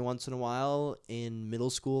 church every once in a while in middle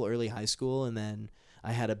school, early high school, and then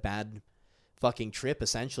I had a bad fucking trip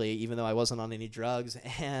essentially, even though I wasn't on any drugs,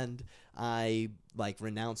 and I like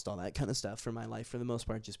renounced all that kind of stuff for my life for the most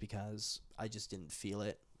part, just because I just didn't feel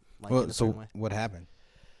it like in a certain way. What happened?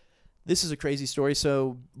 This is a crazy story.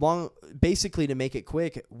 So basically to make it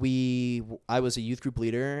quick, I was a youth group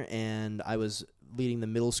leader, and I was leading the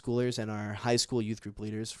middle schoolers, and our high school youth group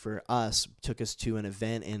leaders for us took us to an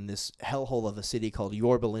event in this hellhole of a city called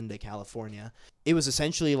Yorba Linda, California. It was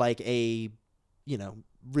essentially like a,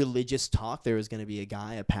 religious talk. There was going to be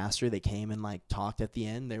a pastor that came and like talked at the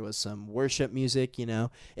end. There was some worship music, and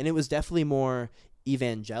it was definitely more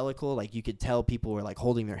evangelical. Like you could tell people were like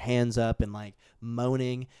holding their hands up and like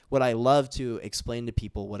moaning. What I love to explain to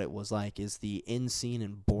people what it was like is the end scene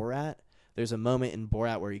in Borat. There's a moment in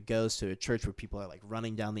Borat where he goes to a church where people are like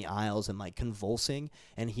running down the aisles and like convulsing,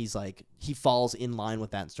 and he's like, he falls in line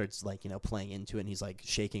with that and starts like, playing into it, and he's like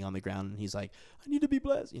shaking on the ground, and he's like, I need to be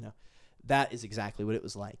blessed, That is exactly what it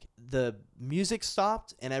was like. The music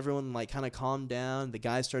stopped, and everyone like kind of calmed down. The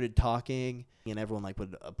guy started talking, and everyone like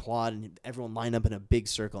would applaud, and everyone lined up in a big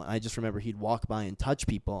circle. And I just remember he'd walk by and touch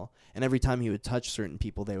people, and every time he would touch certain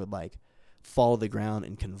people, they would like fall to the ground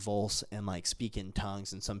and convulse and like speak in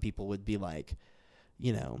tongues. And some people would be like,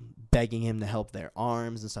 begging him to help their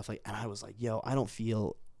arms and stuff like. And I was like, yo, I don't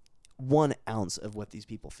feel 1 ounce of what these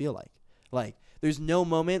people feel like. Like, there's no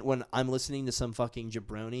moment when I'm listening to some fucking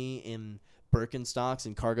jabroni in Birkenstocks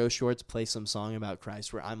and cargo shorts play some song about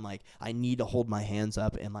Christ where I'm like, I need to hold my hands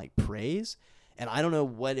up and like praise. And I don't know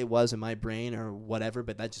what it was in my brain or whatever,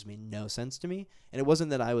 but that just made no sense to me. And it wasn't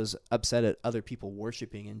that I was upset at other people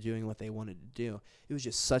worshiping and doing what they wanted to do. It was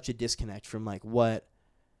just such a disconnect from like what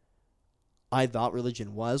I thought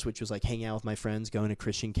religion was, which was like hanging out with my friends, going to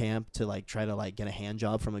Christian camp to like try to like get a hand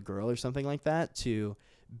job from a girl or something like that, to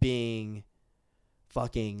being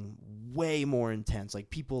fucking way more intense. Like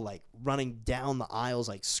people like running down the aisles,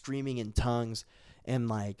 like screaming in tongues, and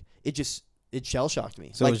like it shell shocked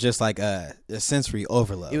me. So like, it was just like a sensory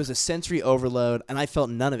overload. It was a sensory overload, and I felt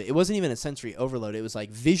none of it. It wasn't even a sensory overload. It was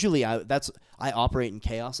like visually, I operate in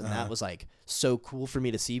chaos, and that was like so cool for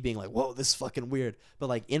me to see, being like, whoa, this is fucking weird. But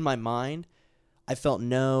like in my mind, I felt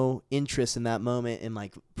no interest in that moment in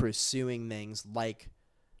like pursuing things like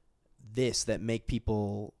this that make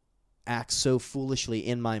people act so foolishly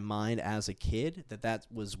in my mind as a kid. That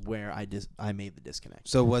was where I made the disconnect.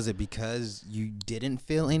 So was it because you didn't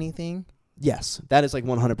feel anything? Yes, that is like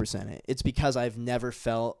 100% it. It's because I've never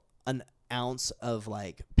felt an ounce of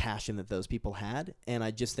like passion that those people had, and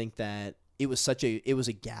I just think that it was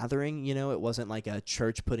a gathering, you know. It wasn't like a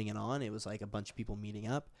church putting it on. It was like a bunch of people meeting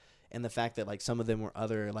up, and the fact that like some of them were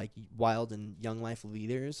other like wild and young life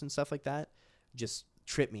leaders and stuff like that just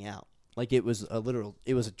tripped me out. Like it was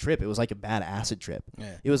a trip. It was like a bad acid trip.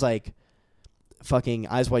 Yeah. It was like fucking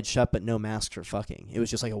Eyes Wide Shut but no mask for fucking. It was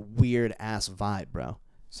just like a weird ass vibe, bro.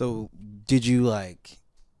 So did you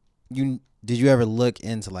ever look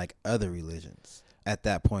into like other religions at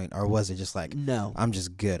that point, or was it just like, no, I'm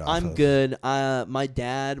just good? I'm good. My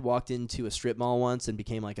dad walked into a strip mall once and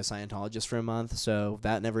became like a Scientologist for a month, so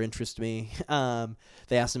that never interested me.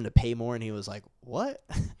 They asked him to pay more, and he was like, "What?"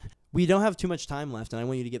 We don't have too much time left, and I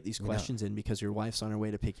want you to get these questions in because your wife's on her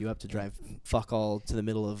way to pick you up to drive fuck all to the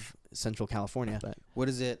middle of Central California. But what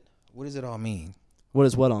does it all mean? What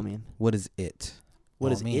does what all mean? What is it? What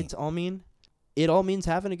does it all mean? It all means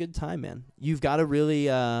having a good time, man. You've got to really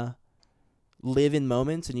live in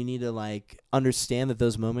moments, and you need to like understand that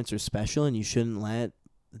those moments are special, and you shouldn't let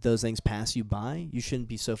those things pass you by. You shouldn't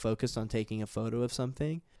be so focused on taking a photo of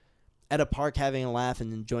something. At a park, having a laugh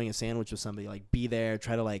and enjoying a sandwich with somebody, like be there,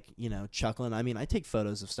 try to like, you know, chuckling. I mean, I take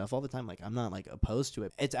photos of stuff all the time. Like I'm not like opposed to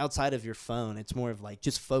it. It's outside of your phone. It's more of like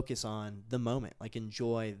just focus on the moment. Like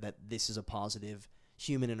enjoy that this is a positive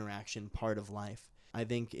human interaction part of life. I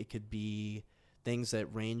think it could be things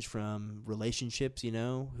that range from relationships, you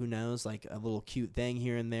know, who knows, like a little cute thing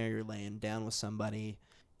here and there. You're laying down with somebody,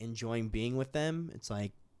 enjoying being with them. It's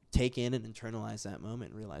like take in and internalize that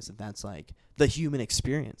moment and realize that that's like the human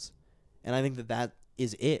experience. And I think that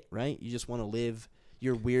is it, right? You just want to live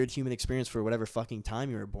your weird human experience for whatever fucking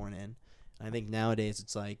time you were born in. And I think nowadays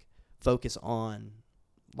it's like focus on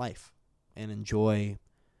life and enjoy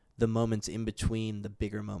the moments in between the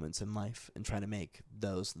bigger moments in life and try to make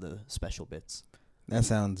those the special bits. That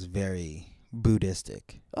sounds very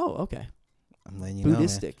Buddhistic. Oh, okay. I'm letting you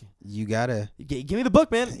Buddhistic. know, man. You gotta give me the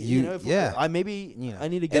book, man. You know, yeah. Maybe you know, I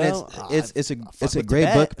need to go. And it's a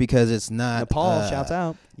great book because it's not Nepal. Shouts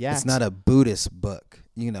out. Yeah, it's not a Buddhist book.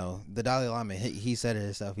 You know, the Dalai Lama he said it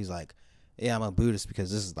himself. He's like, yeah, I'm a Buddhist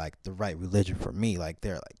because this is like the right religion for me. Like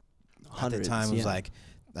they're like hundreds, at the time it was like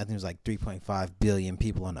I think it was like 3.5 billion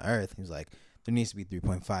people on the earth. He was like, there needs to be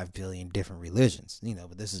 3.5 billion different religions. You know,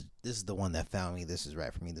 but this is the one that found me. This is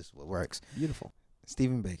right for me. This is what works. Beautiful.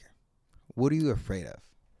 Stephen Baker. What are you afraid of?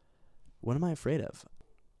 What am I afraid of?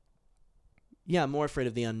 Yeah, I'm more afraid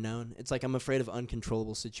of the unknown. It's like I'm afraid of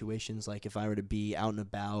uncontrollable situations, like if I were to be out and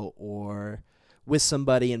about or with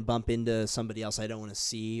somebody and bump into somebody else I don't want to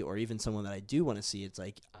see, or even someone that I do want to see. It's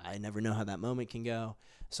like I never know how that moment can go.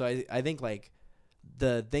 So I think like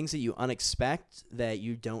the things that you unexpect that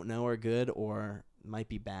you don't know are good or might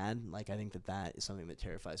be bad, like I think that is something that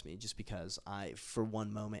terrifies me, just because I, for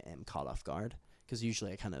one moment, am caught off guard. Because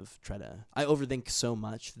usually I overthink so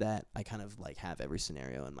much that I kind of like have every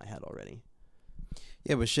scenario in my head already.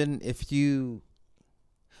 Yeah, but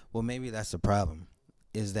well, maybe that's the problem,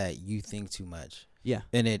 is that you think too much. Yeah.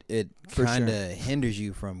 And it kind of hinders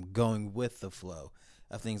you from going with the flow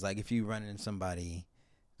of things. Like if you run into somebody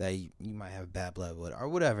that you might have bad blood with or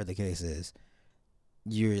whatever the case is,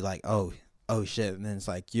 you're like, oh shit. And then it's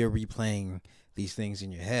like you're replaying these things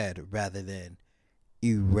in your head rather than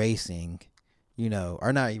erasing, you know,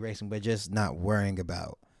 or not erasing, but just not worrying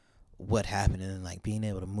about what happened and like being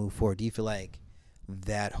able to move forward. Do you feel like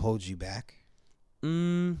that holds you back?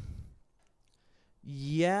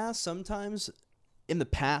 Yeah, sometimes in the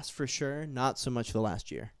past for sure, not so much the last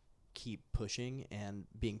year. Keep pushing and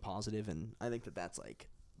being positive, and I think that's like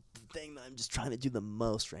the thing that I'm just trying to do the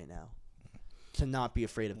most right now, to not be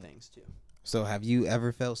afraid of things too. So have you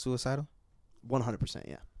ever felt suicidal? 100%,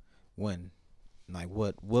 yeah. When? Like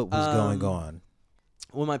what was going on?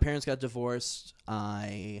 When my parents got divorced,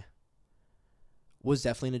 I was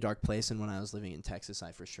definitely in a dark place, and when I was living in Texas,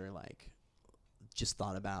 I for sure like just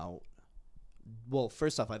thought about well,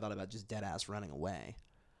 first off, I thought about just dead ass running away.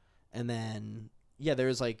 And then, yeah, there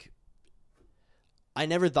was like, I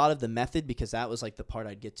never thought of the method because that was like the part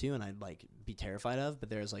I'd get to and I'd like be terrified of. But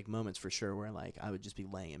there's like moments for sure where like I would just be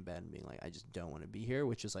laying in bed and being like, I just don't want to be here,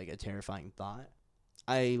 which is like a terrifying thought.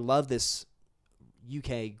 I love this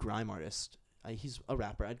UK grime artist. He's a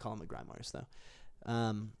rapper. I'd call him a grime artist though.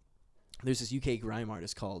 There's this UK grime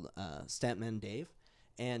artist called Statman Dave.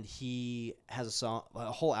 And he has a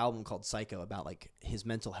whole album called Psycho about like his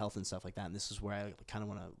mental health and stuff like that. And this is where I kind of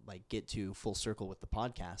want to like get to full circle with the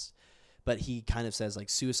podcast. But he kind of says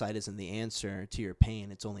like suicide isn't the answer to your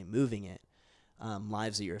pain. It's only moving it.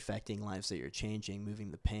 Lives that you're affecting, lives that you're changing,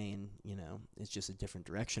 moving the pain, you know, it's just a different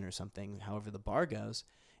direction or something, however the bar goes.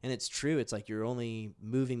 And it's true. It's like you're only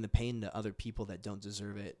moving the pain to other people that don't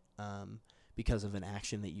deserve it because of an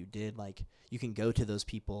action that you did. Like you can go to those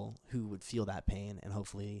people who would feel that pain and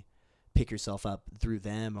hopefully pick yourself up through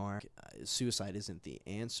them. Or suicide isn't the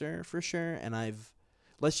answer for sure. And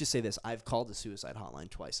let's just say this, I've called the suicide hotline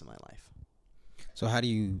twice in my life. So how do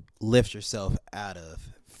you lift yourself out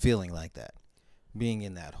of feeling like that, being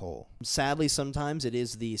in that hole? Sadly, sometimes it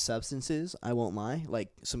is the substances, I won't lie. Like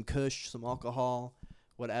some kush, some alcohol,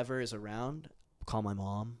 whatever is around. Call my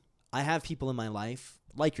mom. I have people in my life,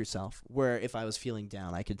 like yourself, where if I was feeling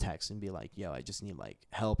down, I could text and be like, yo, I just need like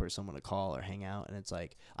help or someone to call or hang out. And it's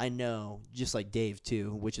like, I know, just like Dave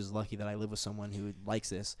too, which is lucky that I live with someone who likes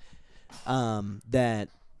this, that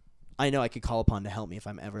I know I could call upon to help me if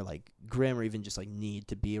I'm ever like grim or even just like need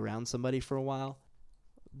to be around somebody for a while.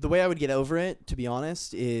 The way I would get over it, to be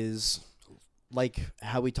honest, is like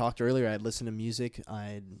how we talked earlier. I'd listen to music.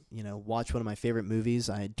 I'd, watch one of my favorite movies.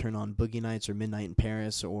 I'd turn on Boogie Nights or Midnight in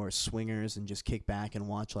Paris or Swingers and just kick back and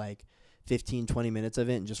watch like 15, 20 minutes of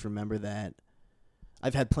it and just remember that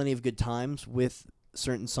I've had plenty of good times with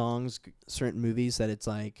certain songs, certain movies, that it's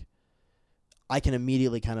like I can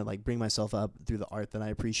immediately kind of like bring myself up through the art that I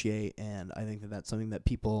appreciate. And I think that that's something that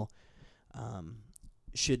people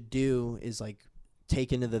should do, is like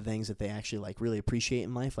take into the things that they actually like really appreciate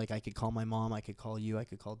in life. Like I could call my mom, I could call you, I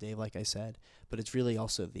could call Dave, like I said, but it's really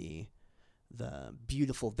also the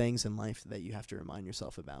beautiful things in life that you have to remind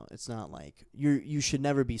yourself about. It's not like you should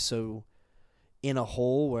never be so in a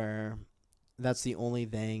hole where that's the only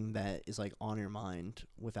thing that is like on your mind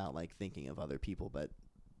without like thinking of other people. But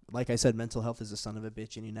like I said, mental health is a son of a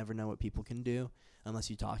bitch, and you never know what people can do unless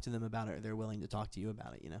you talk to them about it or they're willing to talk to you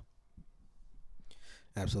about it,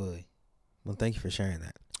 Absolutely. Well, thank you for sharing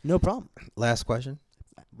that. No problem. Last question,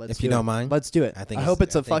 Let's if you don't mind. Let's do it. I hope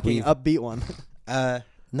it's a fucking upbeat one.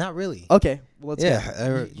 Not really. Okay, well, let's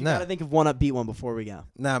go. You gotta think of one upbeat one before we go.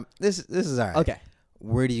 Nah, this is all right. Okay.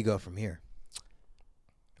 Where do you go from here?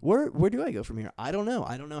 Where do I go from here? I don't know.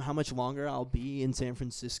 I don't know how much longer I'll be in San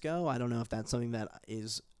Francisco. I don't know if that's something that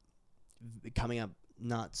is coming up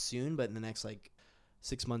not soon, but in the next like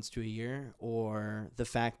 6 months to a year, or the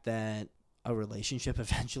fact that a relationship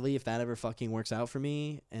eventually, if that ever fucking works out for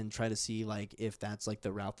me, and try to see like if that's like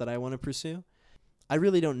the route that I want to pursue. I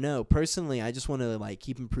really don't know. Personally, I just want to like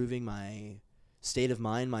keep improving my state of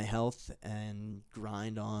mind, my health, and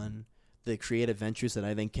grind on the creative ventures that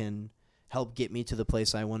I think can help get me to the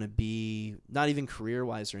place I want to be, not even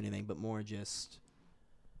career-wise or anything, but more just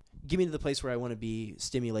get me to the place where I want to be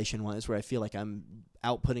stimulation-wise, where I feel like I'm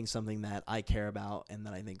outputting something that I care about and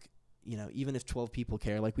that I think, even if 12 people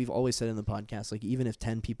care, like we've always said in the podcast, like even if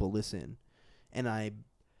 10 people listen and I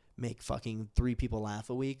make fucking 3 people laugh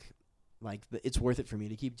a week, like it's worth it for me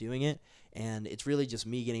to keep doing it. And it's really just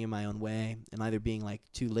me getting in my own way and either being like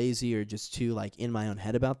too lazy or just too like in my own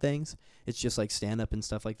head about things. It's just like stand up and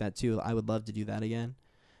stuff like that too. I would love to do that again.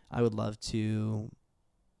 I would love to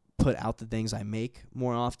put out the things I make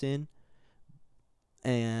more often.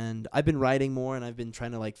 And I've been writing more, and I've been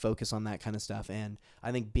trying to like focus on that kind of stuff. And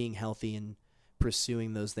I think being healthy and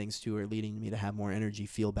pursuing those things too are leading me to have more energy,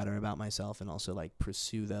 feel better about myself, and also like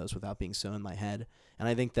pursue those without being so in my head. And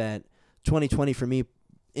I think that 2020 for me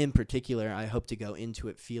in particular, I hope to go into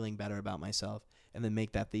it feeling better about myself, and then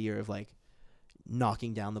make that the year of like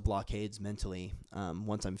knocking down the blockades mentally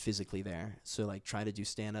once I'm physically there. So like try to do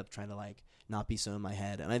stand up, try to like not be so in my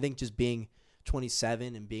head. And I think just being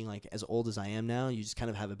 27 and being like as old as I am now, you just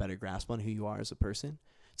kind of have a better grasp on who you are as a person.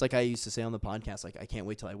 It's like I used to say on the podcast, like I can't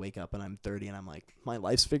wait till I wake up and I'm 30 and I'm like, my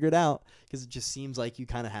life's figured out, because it just seems like you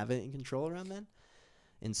kind of have it in control around then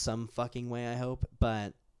in some fucking way, I hope.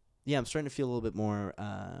 But yeah, I'm starting to feel a little bit more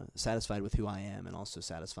satisfied with who I am, and also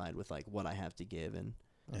satisfied with like what I have to give. And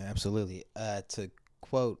yeah, absolutely. To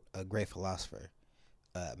quote a great philosopher,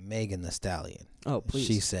 Megan Thee Stallion. Oh, please.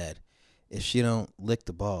 She said, if she don't lick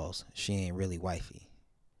the balls, she ain't really wifey.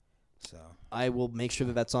 So I will make sure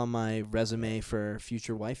that that's on my resume for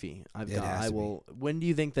future wifey. When do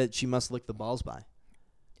you think that she must lick the balls by?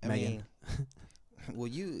 I mean, well,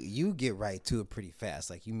 you get right to it pretty fast.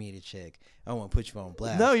 Like, you meet a chick. I don't want to put you on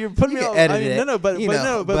blast. No, you're putting me on. But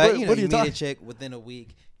what you meet a chick within a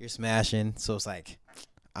week, you're smashing. So it's like,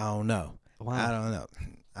 I don't know. Wow. I don't know.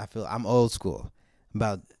 I feel I'm old school.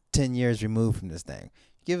 About 10 years removed from this thing.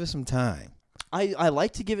 Give it some time. I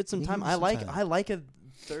like to give it some time. I like time. a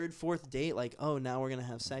third, fourth date. Like, oh, now we're gonna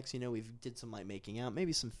have sex. We did some like making out,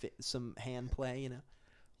 maybe some hand play.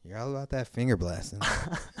 You're all about that finger blasting. I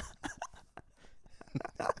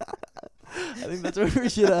think that's where we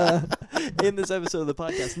should end this episode of the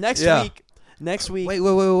podcast. Next week. Wait.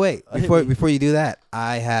 Before you do that,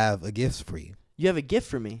 I have a gift for you. You have a gift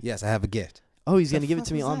for me? Yes, I have a gift. Oh, he's going to give it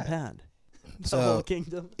to me on pad. So, the whole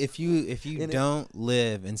kingdom. If you don't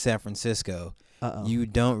live in San Francisco, you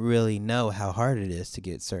don't really know how hard it is to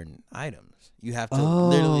get certain items. You have to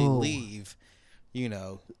literally leave,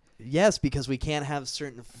 Yes, because we can't have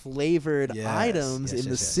certain flavored items in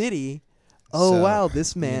the city. Oh, so, wow,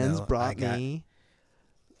 this man's brought me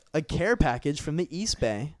a care package from the East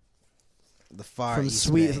Bay. The Far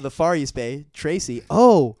East Bay. Tracy.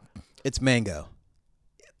 Oh. It's mango.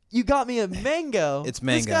 You got me a mango. It's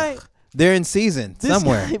mango. They're in season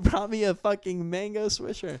somewhere. This guy brought me a fucking mango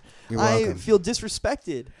Swisher. You're welcome. I feel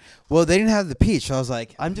disrespected. Well, they didn't have the peach. So I was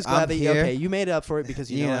like, I'm just glad that you made it up for it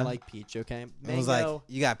because you know I like peach, okay? Mango. I was like,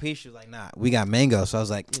 you got peach? She was like, nah, we got mango. So I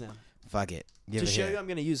was like, fuck it. To show you I'm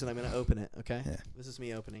going to use it, I'm going to open it, okay? Yeah. This is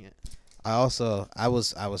me opening it. I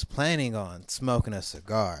was planning on smoking a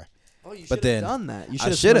cigar. Oh, you should have done that. You should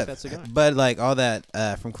have smoked that cigar. But like all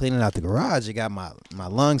that from cleaning out the garage, it got my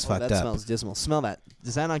lungs fucked up. That smells dismal. Smell that.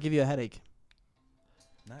 Does that not give you a headache?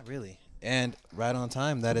 Not really. And right on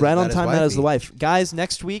time. That is the wife. Guys,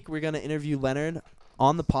 next week we're going to interview Leonard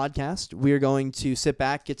on the podcast. We're going to sit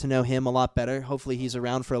back, get to know him a lot better. Hopefully he's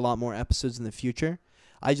around for a lot more episodes in the future.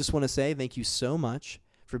 I just want to say thank you so much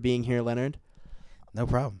for being here, Leonard. No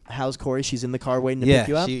problem. How's Corey? She's in the car waiting to pick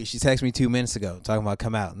you up? She texted me 2 minutes ago talking about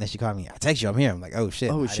come out, and then she called me. I text you, I'm here. I'm like, oh, shit.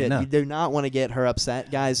 Oh, shit. You do not want to get her upset.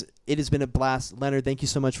 Guys, it has been a blast. Leonard, thank you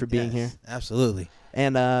so much for being here. Absolutely.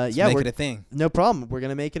 And make it a thing. No problem. We're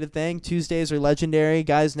going to make it a thing. Tuesdays are legendary.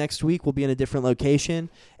 Guys, next week we'll be in a different location.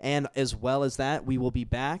 And as well as that, we will be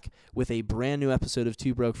back with a brand new episode of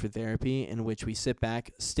Too Broke for Therapy in which we sit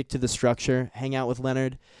back, stick to the structure, hang out with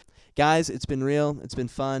Leonard. Guys, it's been real. It's been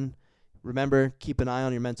fun. Remember, keep an eye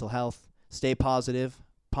on your mental health. Stay positive.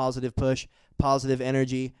 Positive push. Positive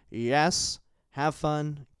energy. Yes. Have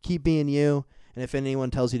fun. Keep being you. And if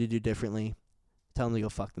anyone tells you to do differently, tell them to go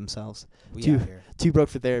fuck themselves. Too Broke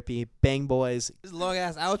for Therapy. Bang, boys. This is a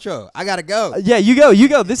long-ass outro. I got to go. Yeah, you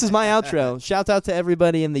go. This is my outro. Shout out to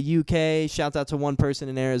everybody in the UK. Shout out to one person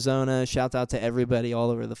in Arizona. Shout out to everybody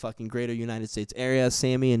all over the fucking greater United States area.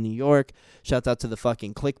 Sammy in New York. Shout out to the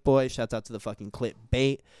fucking Click Boy. Shout out to the fucking Clip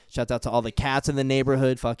Bait. Shout out to all the cats in the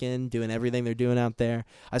neighborhood fucking doing everything they're doing out there.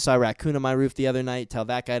 I saw a raccoon on my roof the other night. Tell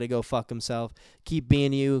that guy to go fuck himself. Keep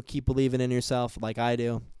being you. Keep believing in yourself like I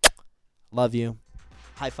do. Love you.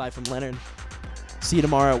 High five from Leonard. See you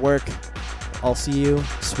tomorrow at work. I'll see you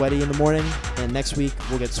sweaty in the morning. And next week,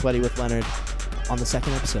 we'll get sweaty with Leonard on the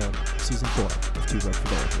second episode of Season 4 of Too Broke for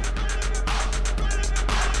Therapy.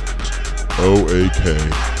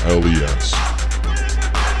 OAKLES.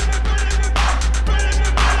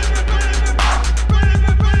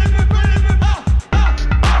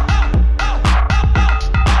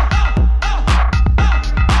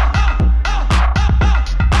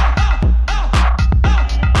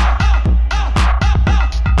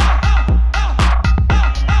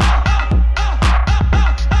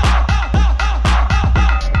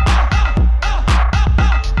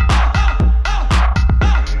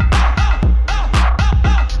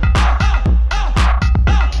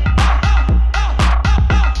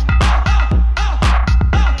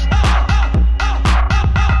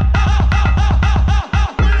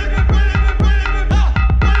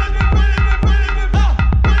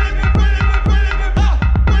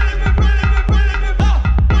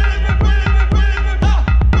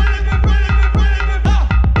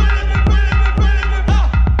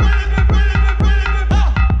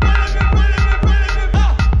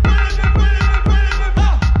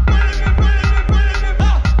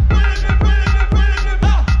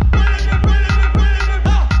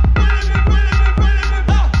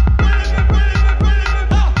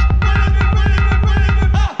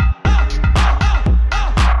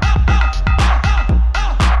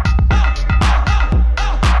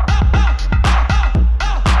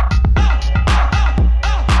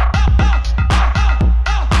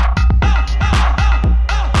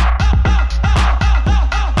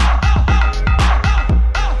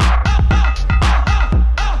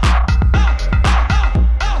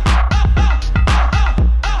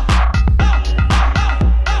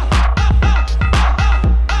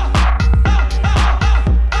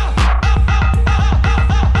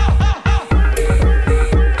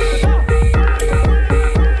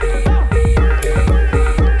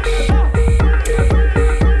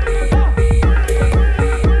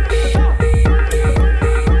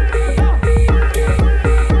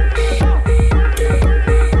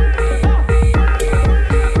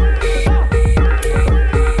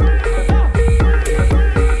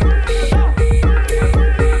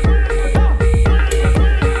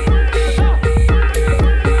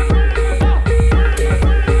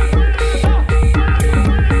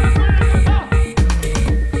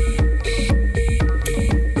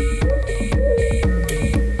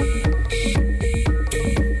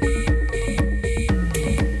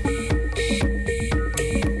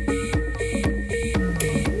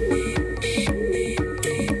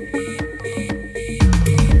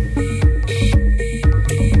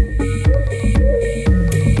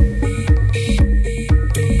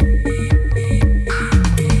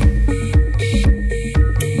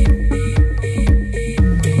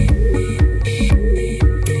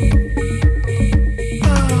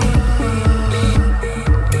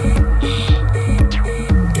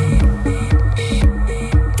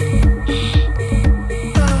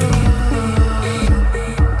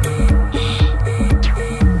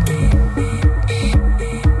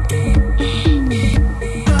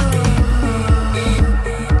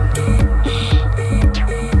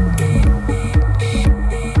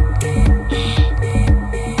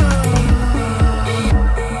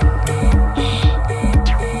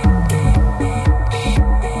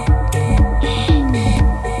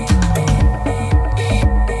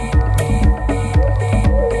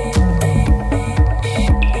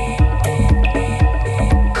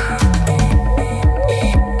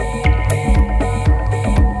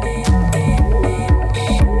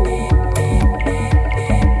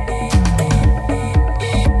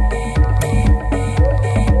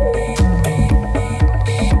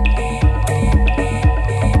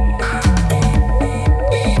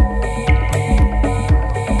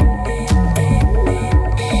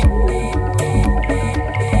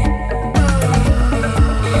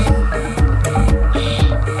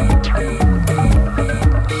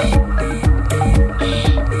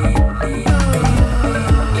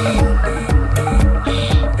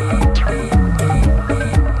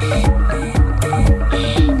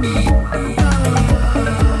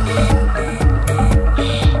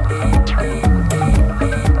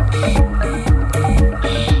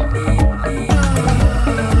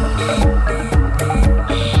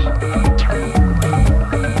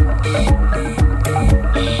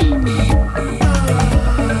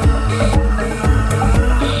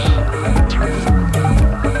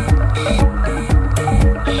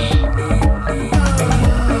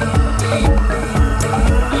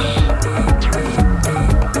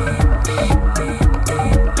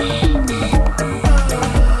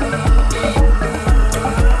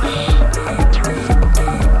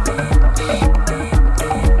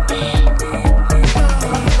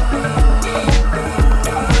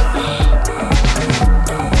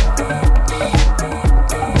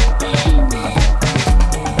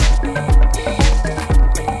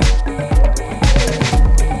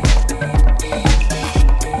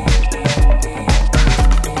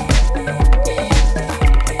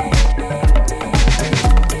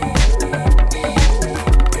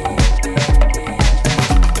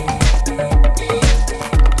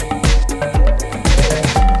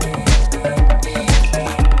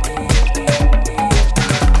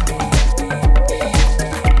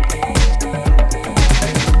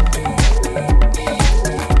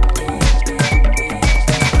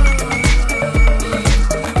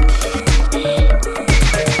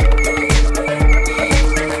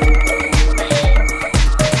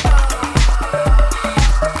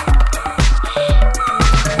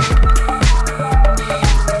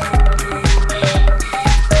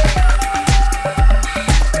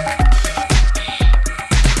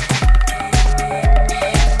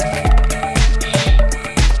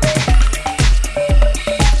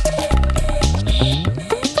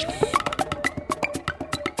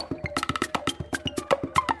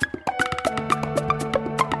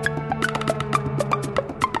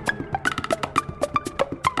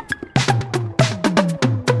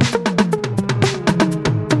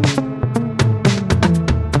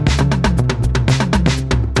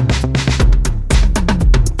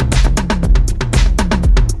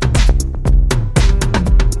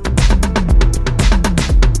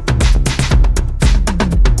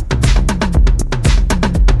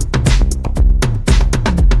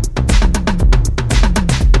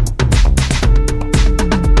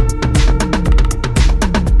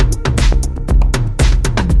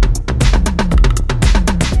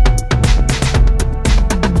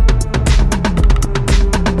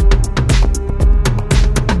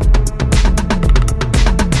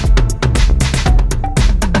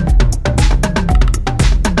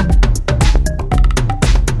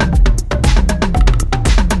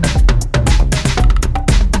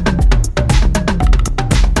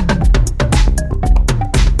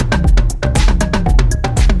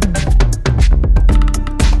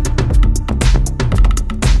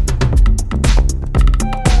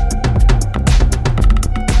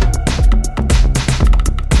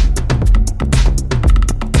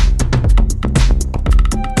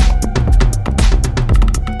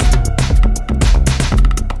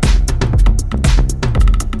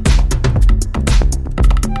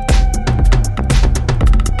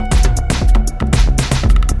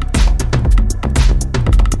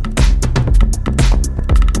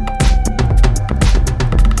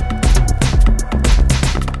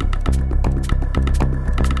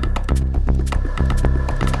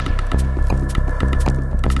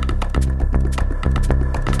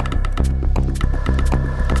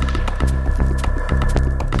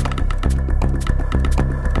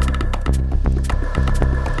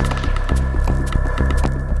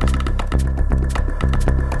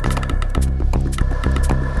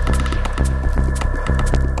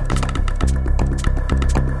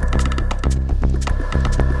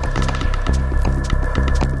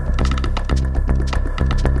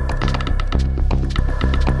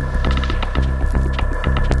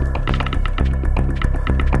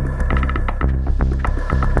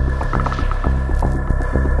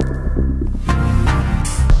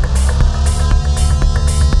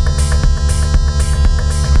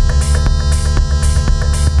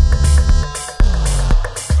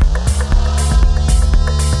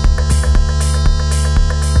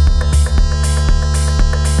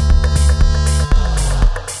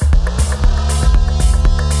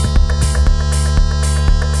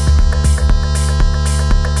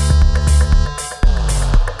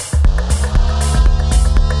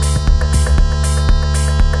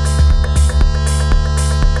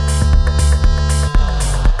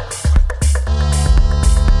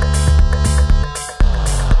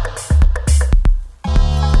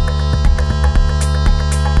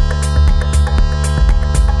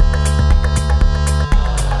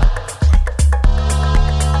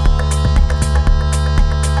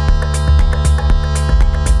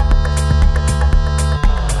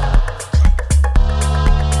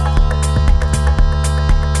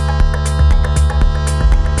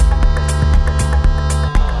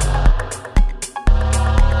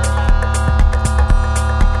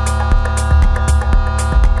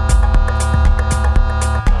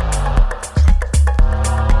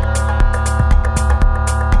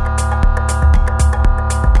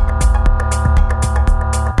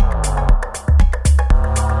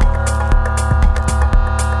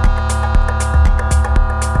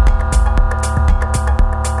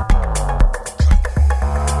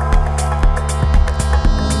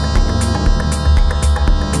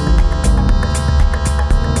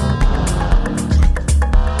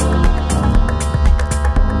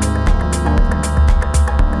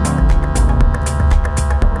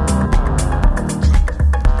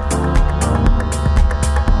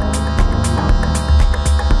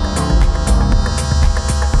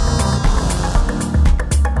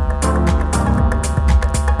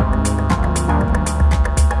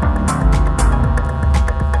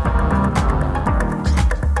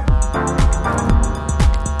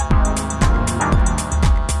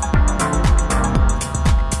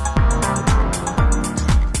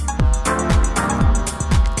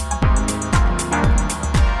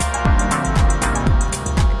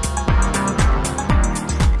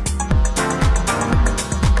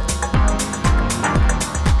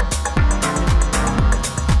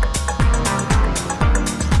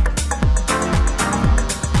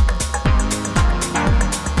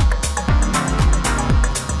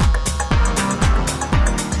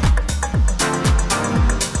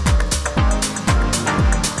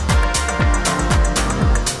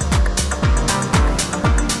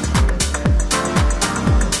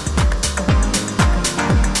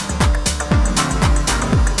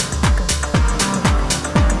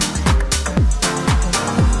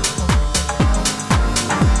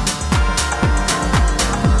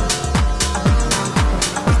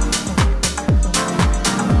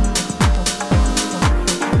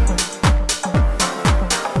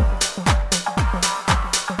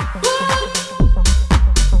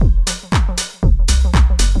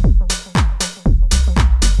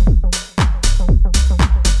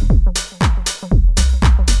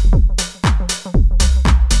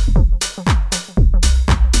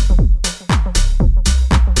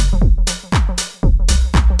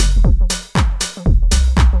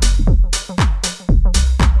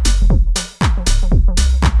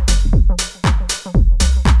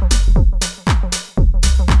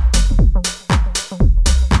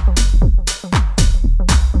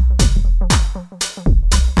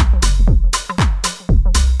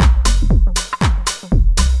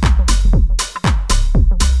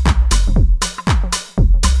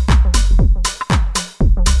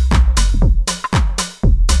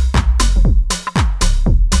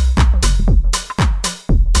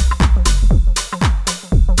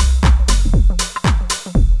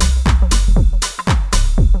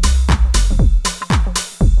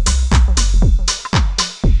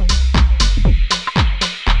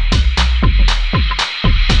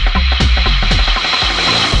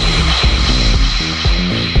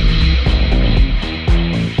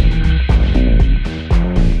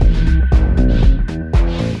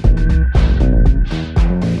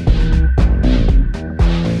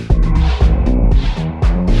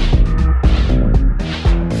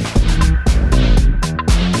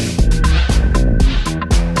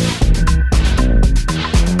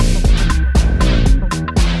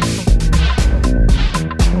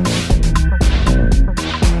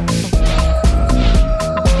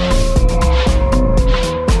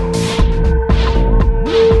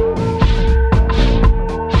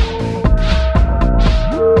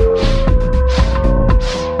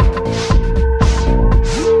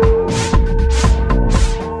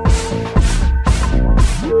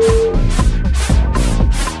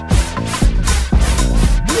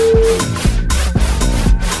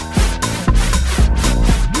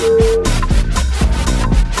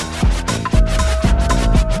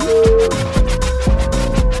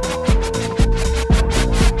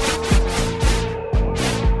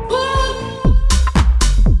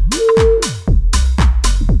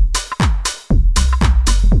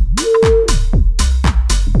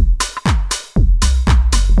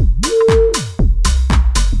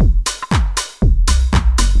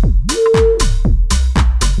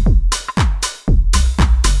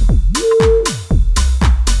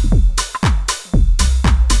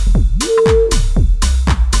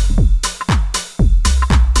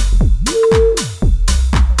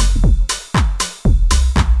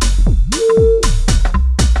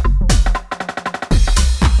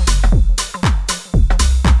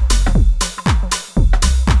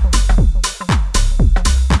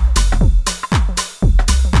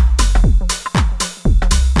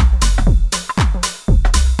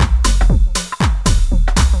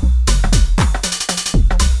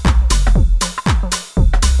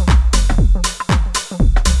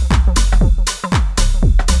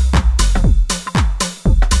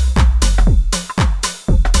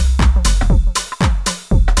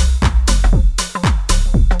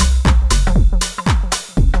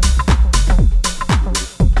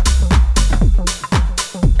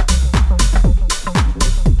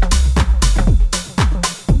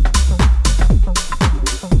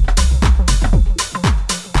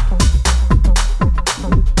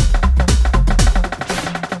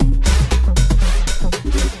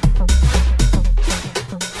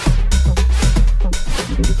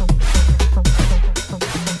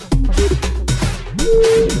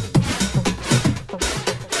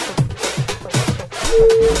 You're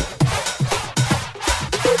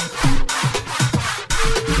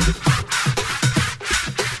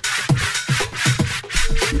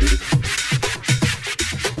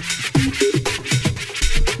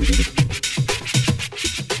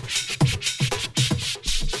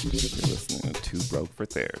listening to Too Broke for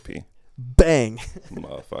Therapy. Bang.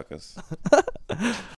 Motherfuckers.